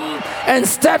 firm, and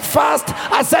steadfast.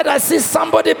 I said, I see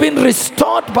somebody being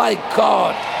restored by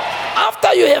God.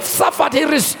 After you have suffered, he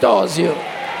restores you.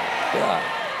 Yeah.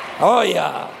 Oh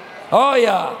yeah.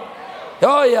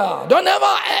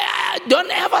 Don't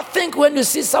ever think when you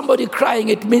see somebody crying,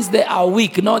 it means they are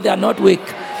weak. No, they are not weak.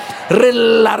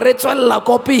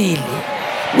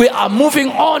 We are moving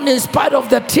on in spite of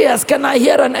the tears. Can I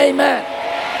hear an amen?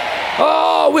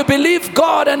 Oh, we believe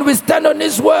God and we stand on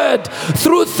His word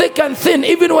through thick and thin.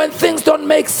 Even when things don't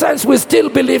make sense, we still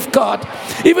believe God.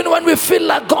 Even when we feel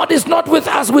like God is not with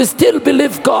us, we still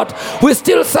believe God. We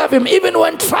still serve Him. Even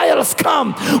when trials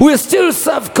come, we still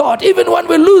serve God. Even when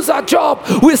we lose our job,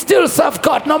 we still serve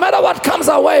God. No matter what comes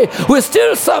our way, we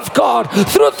still serve God.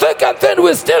 Through thick and thin,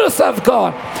 we still serve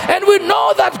God. And we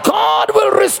know that God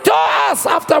will restore us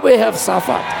after we have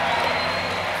suffered.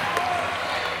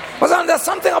 But there's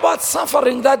something about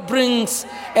suffering that brings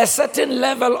a certain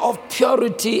level of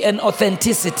purity and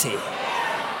authenticity.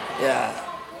 Yeah.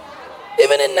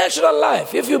 Even in natural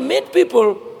life, if you meet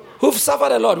people who've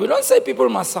suffered a lot, we don't say people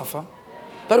must suffer,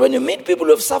 but when you meet people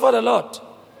who've suffered a lot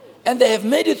and they have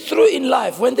made it through in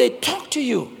life, when they talk to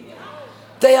you,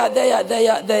 their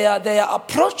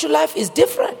approach to life is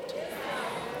different,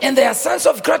 and their sense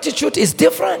of gratitude is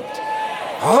different.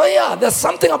 Oh yeah, there's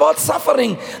something about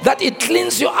suffering that it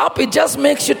cleans you up. It just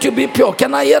makes you to be pure.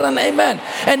 Can I hear an amen?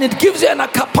 And it gives you a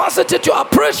capacity to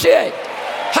appreciate.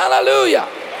 Hallelujah.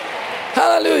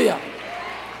 Hallelujah.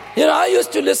 You know, I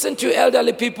used to listen to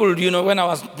elderly people, you know, when I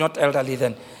was not elderly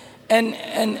then. And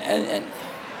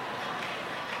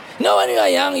you know, when you are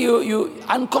young, you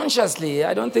unconsciously,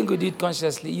 I don't think we did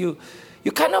consciously, you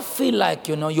kind of feel like,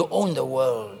 you know, you own the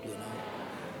world,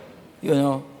 you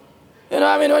know. You know,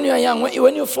 I mean, when you're young,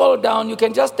 when you fall down, you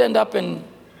can just stand up and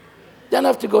don't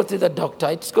have to go to the doctor.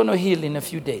 It's going to heal in a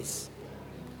few days.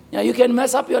 Yeah, you can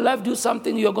mess up your life, do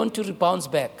something, you're going to bounce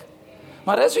back.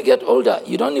 But as you get older,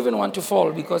 you don't even want to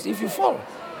fall, because if you fall,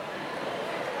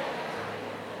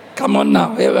 come on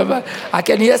now, I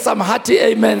can hear some hearty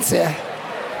amens here.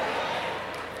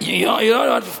 I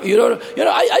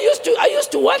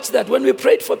used to watch that when we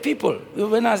prayed for people.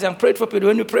 When I was young, prayed for people.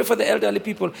 When we pray for the elderly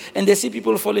people and they see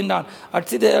people falling down, I'd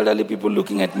see the elderly people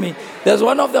looking at me. There's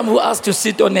one of them who asked to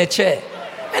sit on a chair.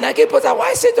 And I kept saying,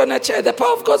 why sit on a chair? The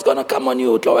power of God's going to come on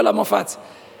you.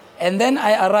 And then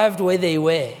I arrived where they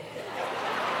were.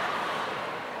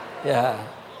 Yeah.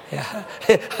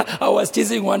 I was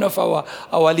teasing one of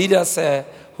our leaders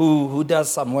who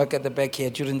does some work at the back here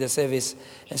during the service.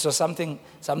 And so something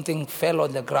fell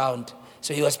on the ground.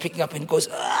 So he was picking up and goes,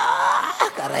 for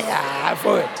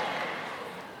it.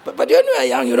 But when you are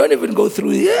young, you don't even go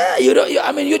through.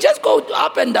 You just go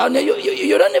up and down.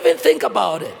 You don't even think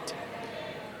about it.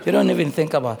 You don't even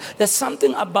think about it. There's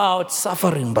something about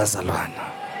suffering,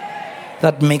 Bazalwana,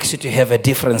 that makes you to have a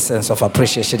different sense of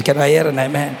appreciation. Can I hear an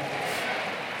amen?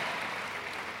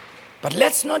 But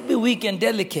let's not be weak and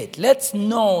delicate. Let's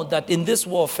know that in this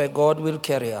warfare, God will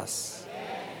carry us.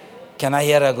 Can I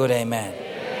hear a good amen?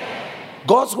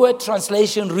 God's word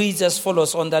translation reads as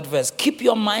follows on that verse. Keep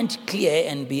your mind clear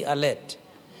and be alert.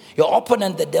 Your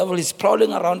opponent, the devil, is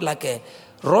prowling around like a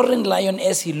roaring lion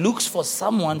as he looks for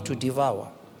someone to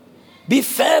devour. Be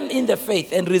firm in the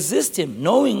faith and resist him,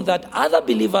 knowing that other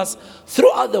believers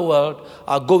throughout the world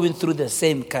are going through the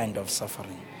same kind of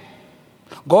suffering.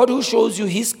 God, who shows you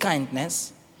his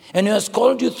kindness and who has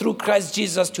called you through Christ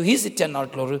Jesus to his eternal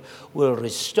glory, will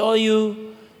restore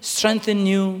you, strengthen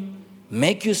you,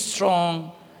 make you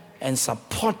strong, and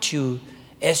support you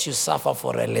as you suffer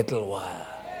for a little while.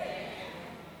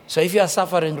 So if you are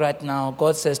suffering right now,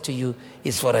 God says to you,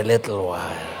 it's for a little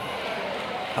while.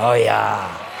 Oh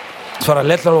yeah, it's for a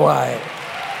little while.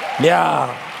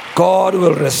 Yeah, God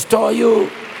will restore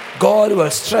you. God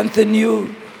will strengthen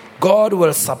you. God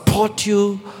will support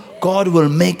you. God will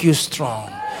make you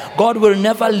strong. God will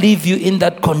never leave you in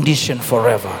that condition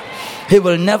forever. He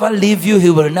will never leave you. He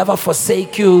will never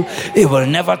forsake you. He will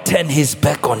never turn his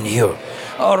back on you.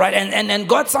 All right, and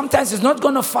God sometimes is not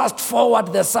going to fast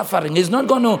forward the suffering. He's not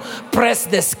going to press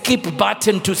the skip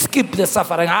button to skip the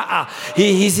suffering.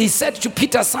 He said to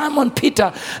Peter, Simon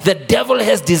Peter, the devil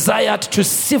has desired to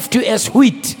sift you as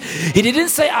wheat. He didn't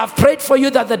say, I've prayed for you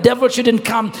that the devil shouldn't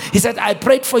come. He said, I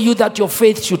prayed for you that your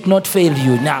faith should not fail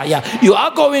you. Now, you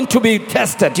are going to be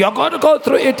tested. You're going to go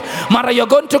through it. Mara, you're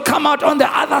going to come out on the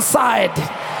other side.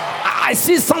 I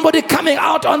see somebody coming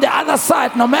out on the other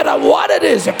side. No matter what it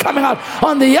is, you're coming out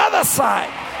on the other side.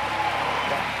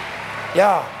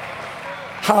 Yeah.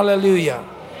 Hallelujah.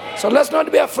 So let's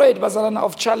not be afraid, Bazalana,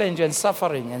 of challenge and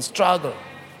suffering and struggle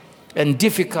and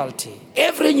difficulty.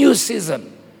 Every new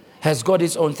season has got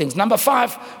its own things. Number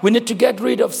 5, we need to get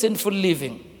rid of sinful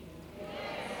living.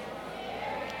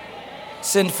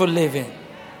 Sinful living.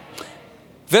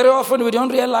 Very often we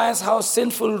don't realize how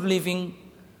sinful living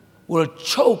will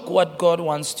choke what God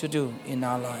wants to do in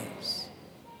our lives.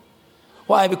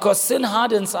 Why? Because sin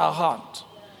hardens our heart.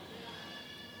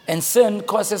 And sin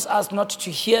causes us not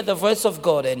to hear the voice of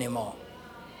God anymore.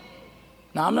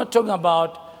 Now, I'm not talking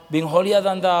about being holier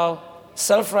than thou,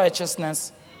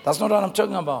 self-righteousness. That's not what I'm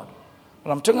talking about.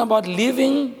 But I'm talking about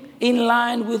living in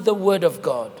line with the Word of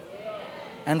God.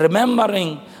 And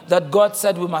remembering that God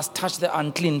said we must touch the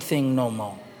unclean thing no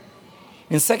more.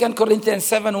 In 2 Corinthians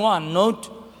 7:1, note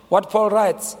what Paul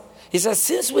writes. He says,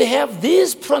 since we have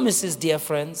these promises, dear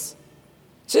friends,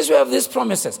 since we have these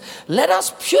promises, let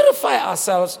us purify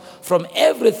ourselves from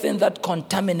everything that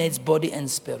contaminates body and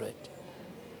spirit,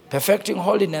 perfecting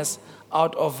holiness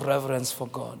out of reverence for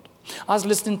God. I was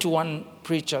listening to one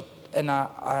preacher, and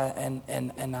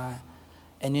I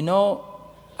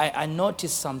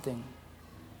noticed something.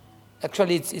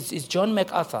 Actually, it's John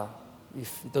MacArthur,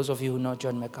 if those of you who know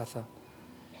John MacArthur.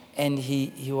 And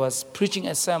he was preaching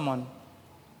a sermon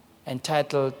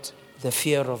entitled, The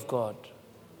Fear of God.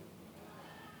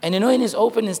 And in his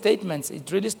opening statements,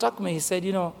 it really struck me. He said,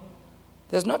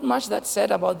 there's not much that's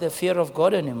said about the fear of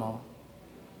God anymore.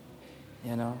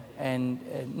 And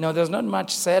no, there's not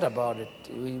much said about it.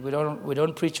 We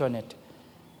don't preach on it.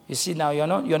 You see, now you're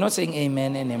not saying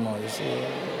amen anymore. You see,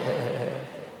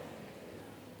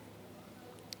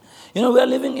 we are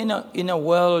living in a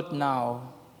world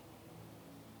now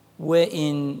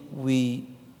wherein we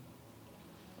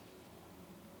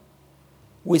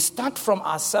start from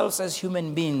ourselves as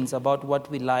human beings about what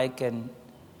we like and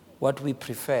what we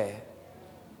prefer.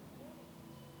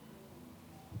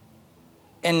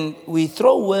 And we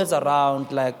throw words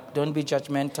around like, don't be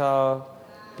judgmental,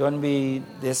 don't be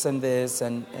this and this,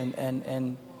 and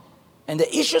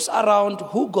the issues around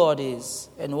who God is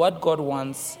and what God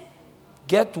wants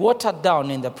get watered down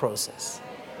in the process.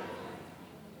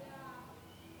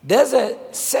 There's a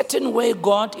certain way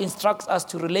God instructs us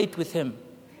to relate with Him.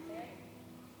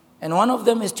 And one of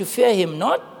them is to fear Him,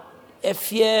 not a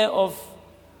fear of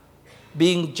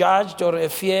being judged or a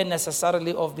fear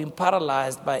necessarily of being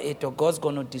paralyzed by it, or God's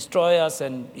going to destroy us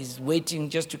and is waiting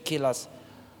just to kill us.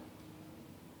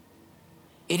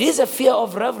 It is a fear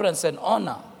of reverence and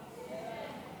honor.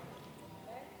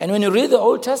 And when you read the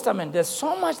Old Testament, there's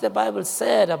so much the Bible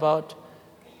said about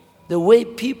the way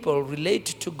people relate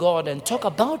to God and talk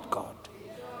about God,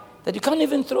 that you can't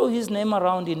even throw His name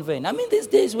around in vain. I mean, these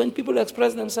days when people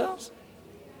express themselves,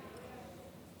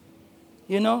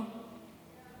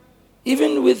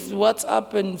 even with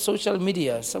WhatsApp and social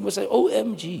media, some will say,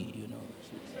 OMG,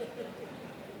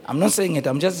 I'm not saying it,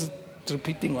 I'm just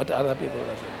repeating what other people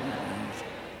are saying.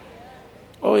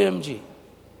 OMG.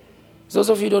 Those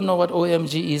of you who don't know what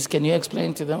OMG is, can you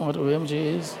explain to them what OMG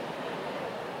is?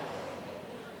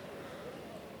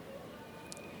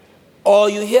 Or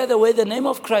you hear the way the name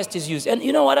of Christ is used. And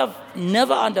you know what I've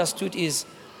never understood is,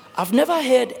 I've never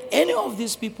heard any of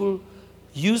these people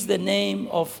use the name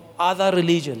of other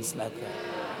religions like that.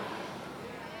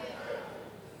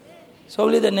 It's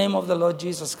only the name of the Lord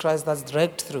Jesus Christ that's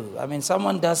dragged through. I mean,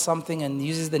 someone does something and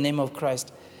uses the name of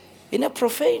Christ in a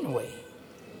profane way.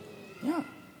 Yeah.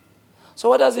 So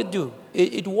what does it do?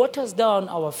 It waters down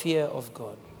our fear of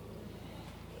God.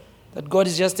 That God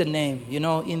is just a name.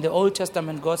 In the Old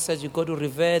Testament, God says you've got to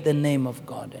revere the name of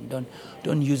God and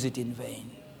don't use it in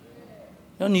vain.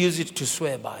 Don't use it to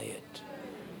swear by it.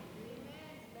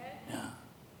 Yeah.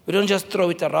 We don't just throw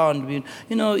it around.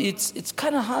 It's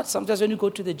kind of hard sometimes when you go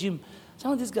to the gym.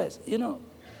 Some of these guys,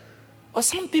 or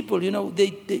some people,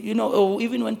 they or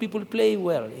even when people play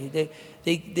well,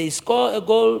 they score a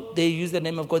goal, they use the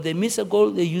name of God. They miss a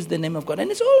goal, they use the name of God.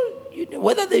 And it's all,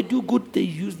 whether they do good, they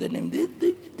use the name.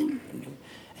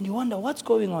 And you wonder, what's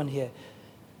going on here?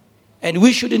 And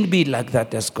we shouldn't be like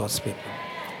that as God's people.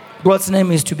 God's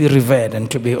name is to be revered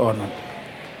and to be honored.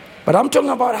 But I'm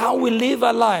talking about how we live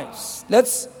our lives.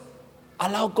 Let's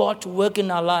allow God to work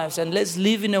in our lives and let's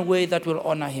live in a way that will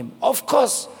honor Him. Of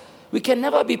course, we can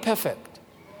never be perfect.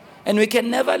 And we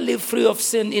can never live free of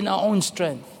sin in our own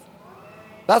strength.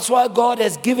 That's why God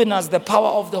has given us the power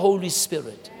of the Holy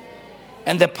Spirit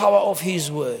and the power of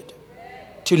His Word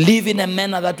to live in a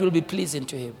manner that will be pleasing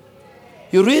to Him.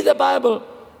 You read the Bible,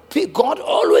 God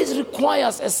always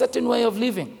requires a certain way of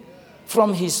living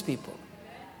from His people.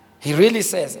 He really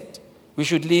says it. We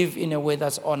should live in a way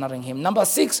that's honoring Him. Number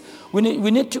 6, we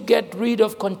need to get rid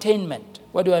of containment.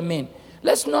 What do I mean?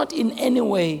 Let's not in any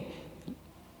way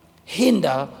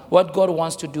hinder what God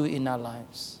wants to do in our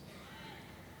lives.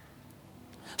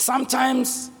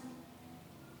 Sometimes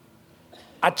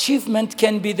achievement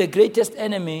can be the greatest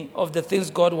enemy of the things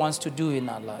God wants to do in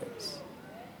our lives.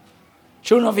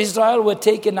 Children of Israel were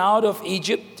taken out of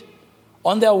Egypt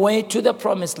on their way to the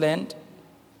promised land.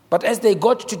 But as they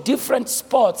got to different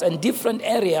spots and different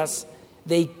areas,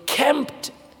 they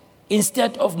camped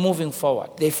instead of moving forward.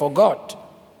 They forgot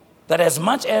that as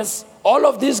much as all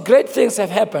of these great things have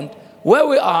happened, where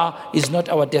we are is not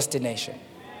our destination.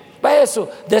 But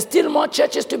so there's still more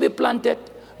churches to be planted,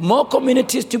 more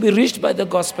communities to be reached by the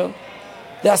gospel.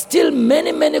 There are still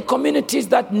many, many communities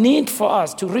that need for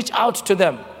us to reach out to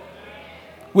them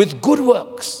with good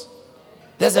works.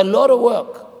 There's a lot of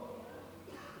work.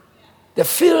 The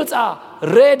fields are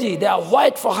ready. They are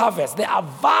white for harvest. They are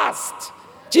vast.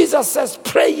 Jesus says,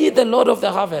 pray ye the Lord of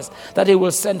the harvest that he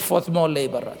will send forth more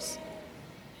laborers.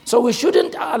 So we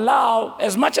shouldn't allow,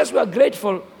 as much as we are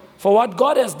grateful for what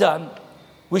God has done,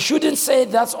 we shouldn't say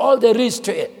that's all there is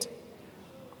to it.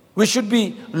 We should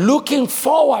be looking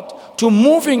forward to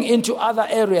moving into other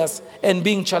areas and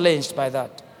being challenged by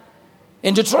that.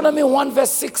 In Deuteronomy 1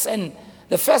 verse 6 and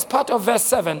the first part of verse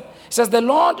 7, it says, the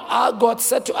Lord our God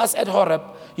said to us at Horeb,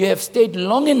 you have stayed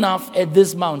long enough at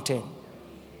this mountain.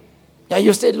 Yeah,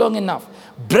 you stayed long enough.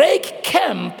 Break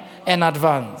camp and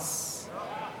advance.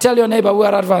 Tell your neighbor, we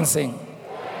are advancing.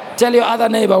 Tell your other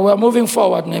neighbor, we are moving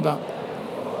forward, neighbor.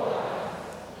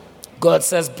 God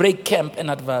says, break camp and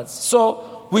advance.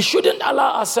 So we shouldn't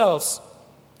allow ourselves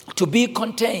to be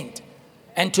contained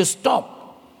and to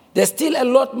stop. There's still a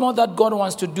lot more that God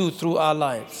wants to do through our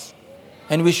lives.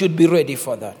 And we should be ready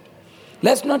for that.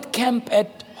 Let's not camp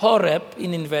at Horeb,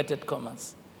 in inverted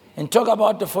commas, and talk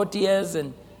about the 40 years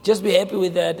and just be happy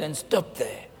with that and stop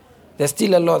there. There's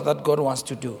still a lot that God wants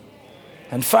to do.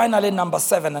 And finally, number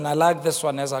 7, and I like this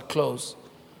one as I close.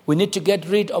 We need to get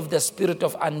rid of the spirit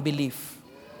of unbelief.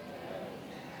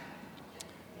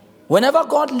 Whenever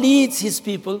God leads his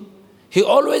people, he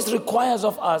always requires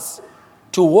of us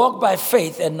to walk by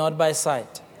faith and not by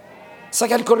sight.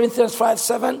 2 Corinthians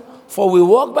 5:7, for we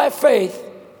walk by faith,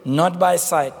 not by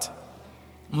sight.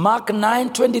 Mark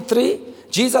 9:23,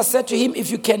 Jesus said to him,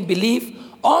 if you can believe,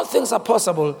 all things are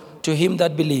possible to him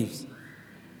that believes.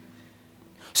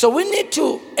 So we need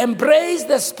to embrace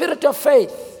the spirit of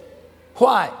faith.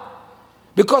 Why?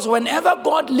 Because whenever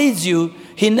God leads you,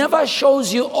 he never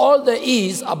shows you all there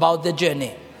is about the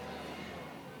journey.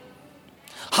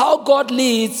 How God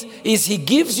leads is he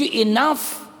gives you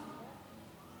enough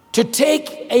to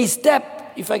take a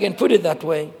step, if I can put it that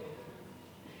way.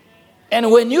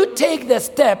 And when you take the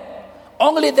step,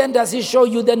 only then does he show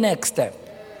you the next step.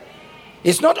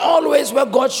 It's not always where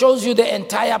God shows you the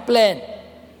entire plan.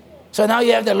 So now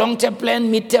you have the long-term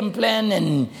plan, mid-term plan,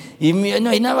 and he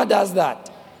never does that.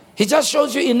 He just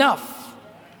shows you enough.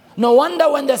 No wonder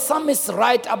when the psalmist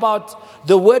writes about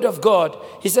the word of God,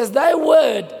 he says, thy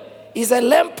word is a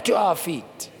lamp to our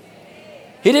feet.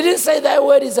 He didn't say thy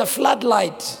word is a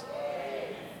floodlight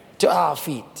to our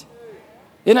feet.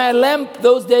 You know, a lamp,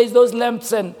 those days, those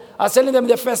lamps, and I was telling them in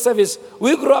the first service,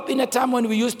 we grew up in a time when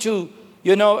we used to,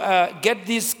 get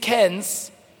these cans,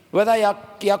 whether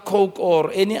you're Coke or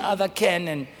any other can,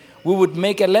 and we would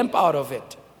make a lamp out of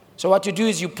it. So what you do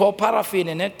is you pour paraffin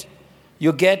in it,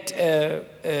 you get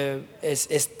a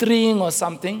string or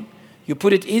something, you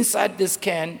put it inside this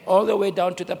can all the way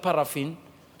down to the paraffin,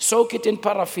 soak it in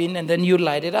paraffin, and then you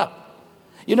light it up.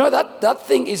 You know, that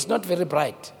thing is not very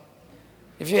bright.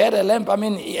 If you had a lamp,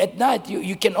 at night,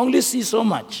 you can only see so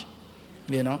much,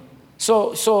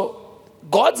 So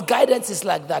God's guidance is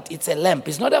like that. It's a lamp.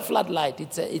 It's not a floodlight.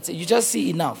 You just see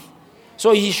enough.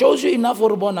 So he shows you enough,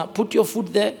 Orubona. Put your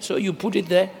foot there. So you put it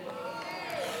there.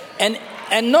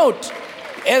 And note,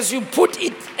 as you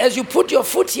put your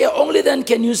foot here, only then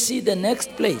can you see the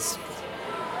next place.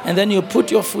 And then you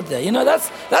put your foot there.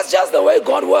 That's just the way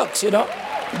God works, It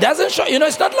doesn't show,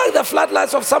 it's not like the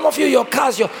floodlights of some of you, your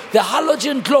cars, the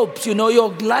halogen globes, your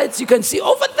lights you can see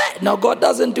over there. No, God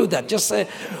doesn't do that. Just say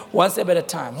one step at a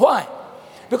time. Why?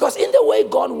 Because in the way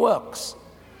God works,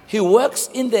 he works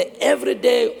in the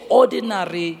everyday,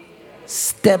 ordinary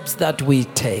steps that we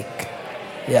take.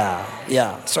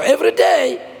 Yeah. So every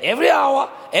day, every hour,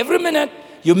 every minute,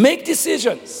 you make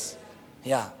decisions.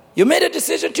 Yeah. You made a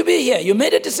decision to be here. You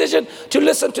made a decision to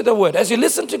listen to the word. As you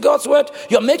listen to God's word,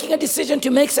 you're making a decision to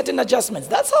make certain adjustments.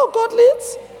 That's how God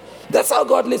leads. That's how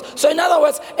God leads. So in other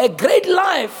words, a great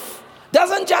life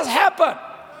doesn't just happen.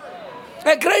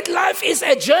 A great life is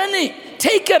a journey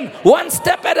taken one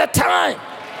step at a time.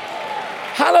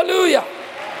 Hallelujah.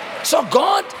 So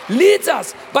God leads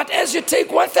us. But as you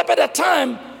take one step at a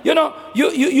time,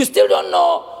 you still don't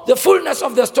know the fullness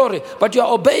of the story, but you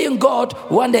are obeying God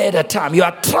one day at a time. You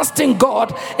are trusting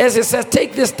God as he says,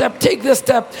 take this step, take this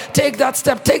step, take that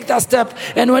step, take that step.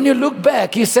 And when you look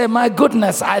back, you say, my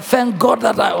goodness, I thank God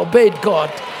that I obeyed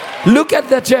God. Look at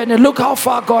the journey. Look how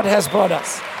far God has brought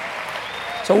us.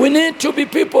 So we need to be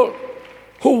people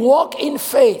who walk in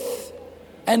faith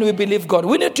and we believe God.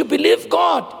 We need to believe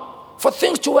God for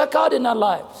things to work out in our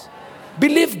lives.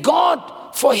 Believe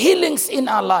God for healings in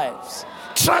our lives,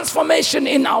 transformation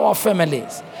in our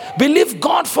families. Believe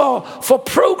God for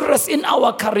progress in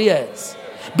our careers.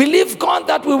 Believe God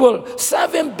that we will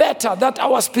serve Him better, that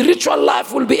our spiritual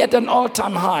life will be at an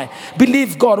all-time high.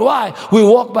 Believe God. Why? We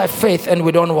walk by faith and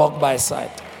we don't walk by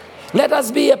sight. Let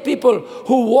us be a people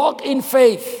who walk in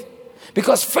faith,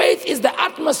 because faith is the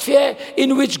atmosphere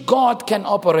in which God can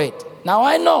operate. Now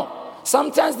I know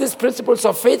sometimes these principles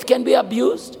of faith can be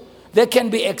abused. There can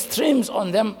be extremes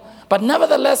on them. But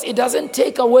nevertheless, it doesn't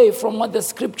take away from what the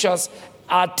scriptures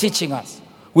are teaching us.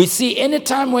 We see any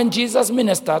time when Jesus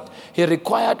ministered, He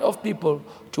required of people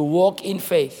to walk in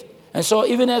faith. And so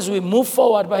even as we move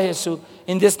forward by Jesus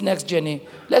in this next journey,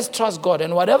 let's trust God.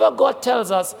 And whatever God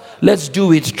tells us, let's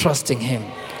do it trusting Him,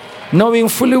 knowing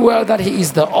fully well that He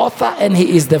is the author and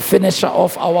He is the finisher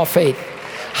of our faith.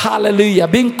 Hallelujah.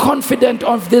 Being confident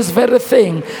of this very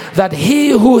thing, that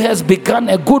He who has begun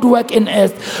a good work in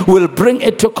us will bring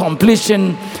it to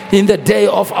completion in the day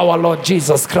of our Lord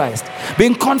Jesus Christ.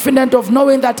 Being confident of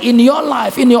knowing that in your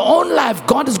life, in your own life,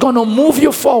 God is going to move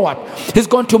you forward. He's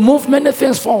going to move many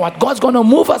things forward. God's going to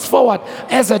move us forward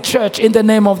as a church in the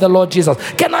name of the Lord Jesus.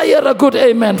 Can I hear a good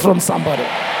amen from somebody?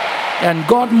 And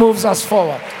God moves us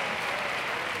forward.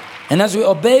 And as we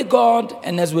obey God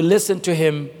and as we listen to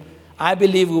Him, I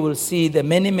believe we will see the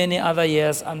many, many other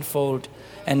years unfold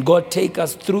and God take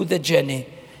us through the journey,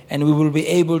 and we will be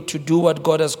able to do what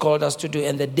God has called us to do.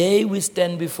 And the day we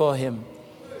stand before Him,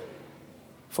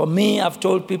 for me, I've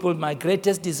told people my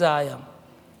greatest desire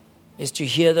is to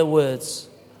hear the words,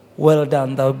 "Well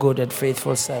done, thou good and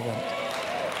faithful servant."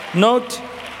 Note,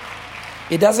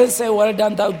 it doesn't say, "Well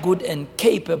done, thou good and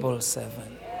capable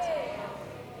servant."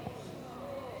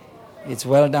 It's,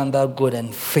 "Well done, thou good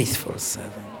and faithful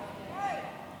servant."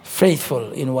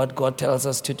 Faithful in what God tells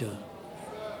us to do.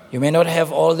 You may not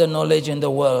have all the knowledge in the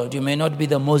world. You may not be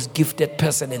the most gifted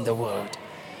person in the world.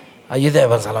 Are you there,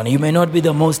 Barcelona? You may not be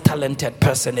the most talented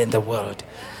person in the world,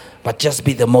 but just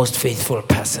be the most faithful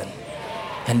person.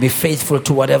 And be faithful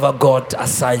to whatever God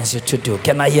assigns you to do.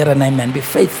 Can I hear an amen? Be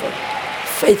faithful.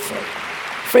 Faithful.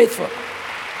 Faithful.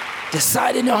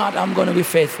 Decide in your heart, I'm going to be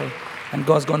faithful. And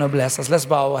God's going to bless us. Let's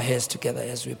bow our heads together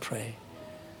as we pray.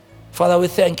 Father, we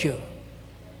thank You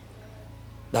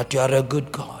that You are a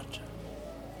good God.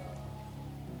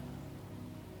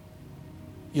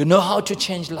 You know how to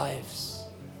change lives.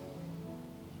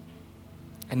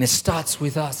 And it starts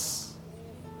with us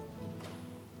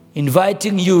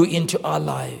inviting You into our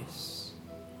lives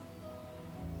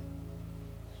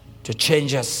to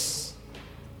change us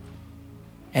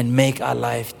and make our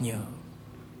life new.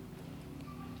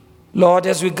 Lord,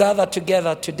 as we gather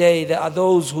together today, there are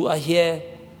those who are here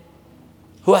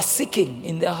who are seeking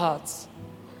in their hearts,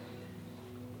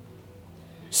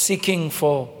 seeking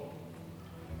for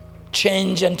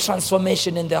change and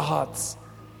transformation in their hearts.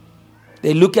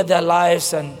 They look at their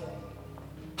lives and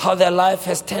how their life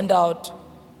has turned out.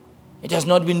 It has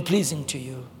not been pleasing to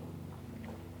You.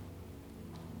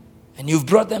 And You've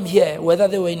brought them here, whether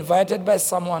they were invited by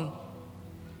someone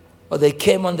or they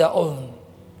came on their own.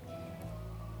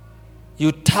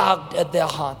 You tugged at their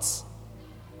hearts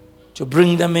to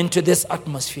bring them into this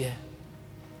atmosphere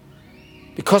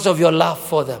because of Your love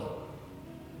for them,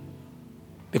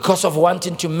 because of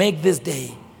wanting to make this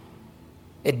day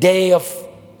a day of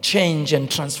change and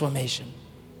transformation.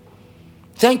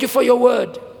 Thank You for Your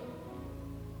word,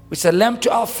 which is a lamp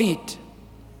to our feet,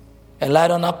 a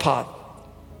light on our path.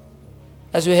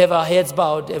 As we have our heads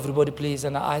bowed, everybody please,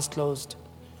 and our eyes closed,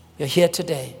 You're here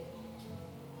today.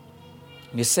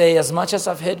 You say, as much as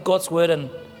I've heard God's word and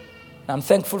I'm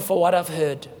thankful for what I've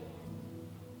heard,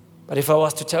 but if I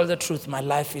was to tell the truth, my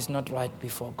life is not right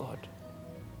before God.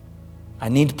 I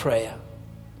need prayer.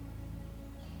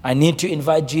 I need to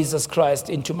invite Jesus Christ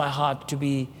into my heart to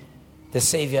be the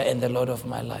Savior and the Lord of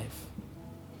my life.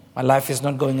 My life is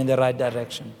not going in the right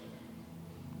direction.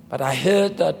 But I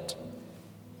heard that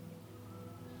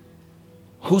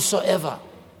whosoever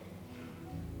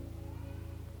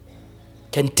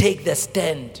can take the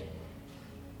stand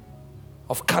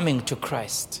of coming to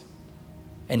Christ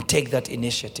and take that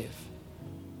initiative.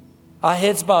 Our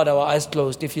heads bowed, our eyes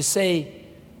closed. If you say,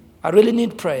 I really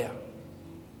need prayer,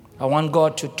 I want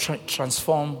God to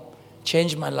transform,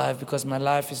 change my life because my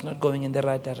life is not going in the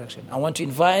right direction. I want to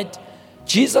invite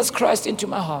Jesus Christ into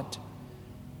my heart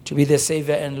to be the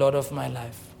Savior and Lord of my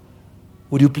life.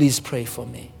 Would you please pray for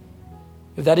me?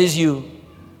 If that is you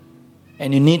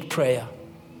and you need prayer,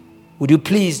 would you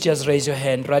please just raise your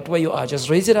hand right where you are? Just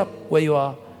raise it up where you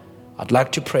are. I'd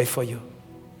like to pray for you.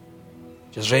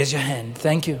 Just raise your hand.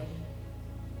 Thank you.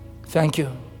 Thank you.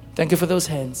 Thank you for those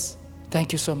hands.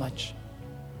 Thank you so much.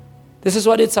 This is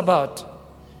what it's about.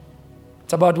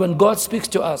 It's about when God speaks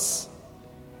to us,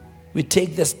 we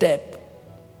take the step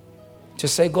to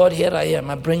say, God, here I am.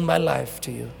 I bring my life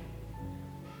to you.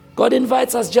 God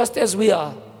invites us just as we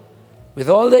are, with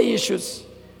all the issues,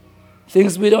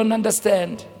 things we don't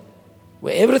understand,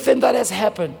 where everything that has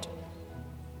happened,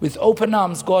 with open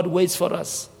arms, God waits for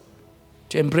us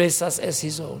to embrace us as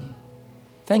his own.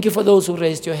 Thank you for those who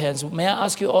raised your hands. May I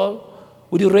ask you all,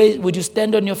 would you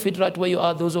stand on your feet right where you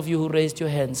are? Those of you who raised your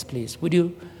hands, please.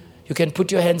 You can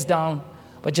put your hands down,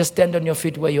 but just stand on your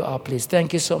feet where you are, please.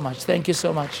 Thank you so much. Thank you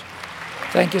so much.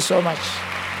 Thank you so much.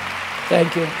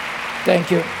 Thank you.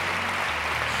 Thank you.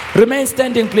 Remain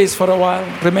standing, please, for a while.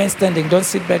 Remain standing. Don't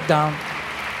sit back down.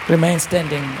 Remain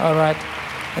standing. All right.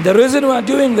 And the reason we are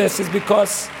doing this is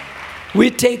because we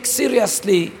take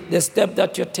seriously the step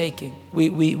that you're taking.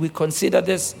 We consider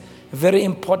this very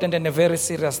important and a very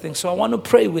serious thing. So I want to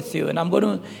pray with you, and I'm going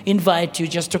to invite you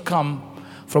just to come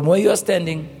from where you are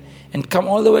standing and come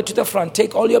all the way to the front.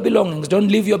 Take all your belongings. Don't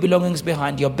leave your belongings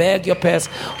behind. Your bag, your purse.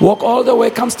 Walk all the way.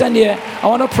 Come stand here. I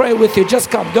want to pray with you. Just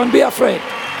come. Don't be afraid.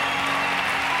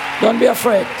 Don't be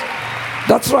afraid.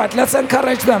 That's right. Let's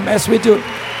encourage them as we do.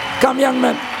 Come, young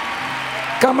man.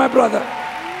 Come, my brother.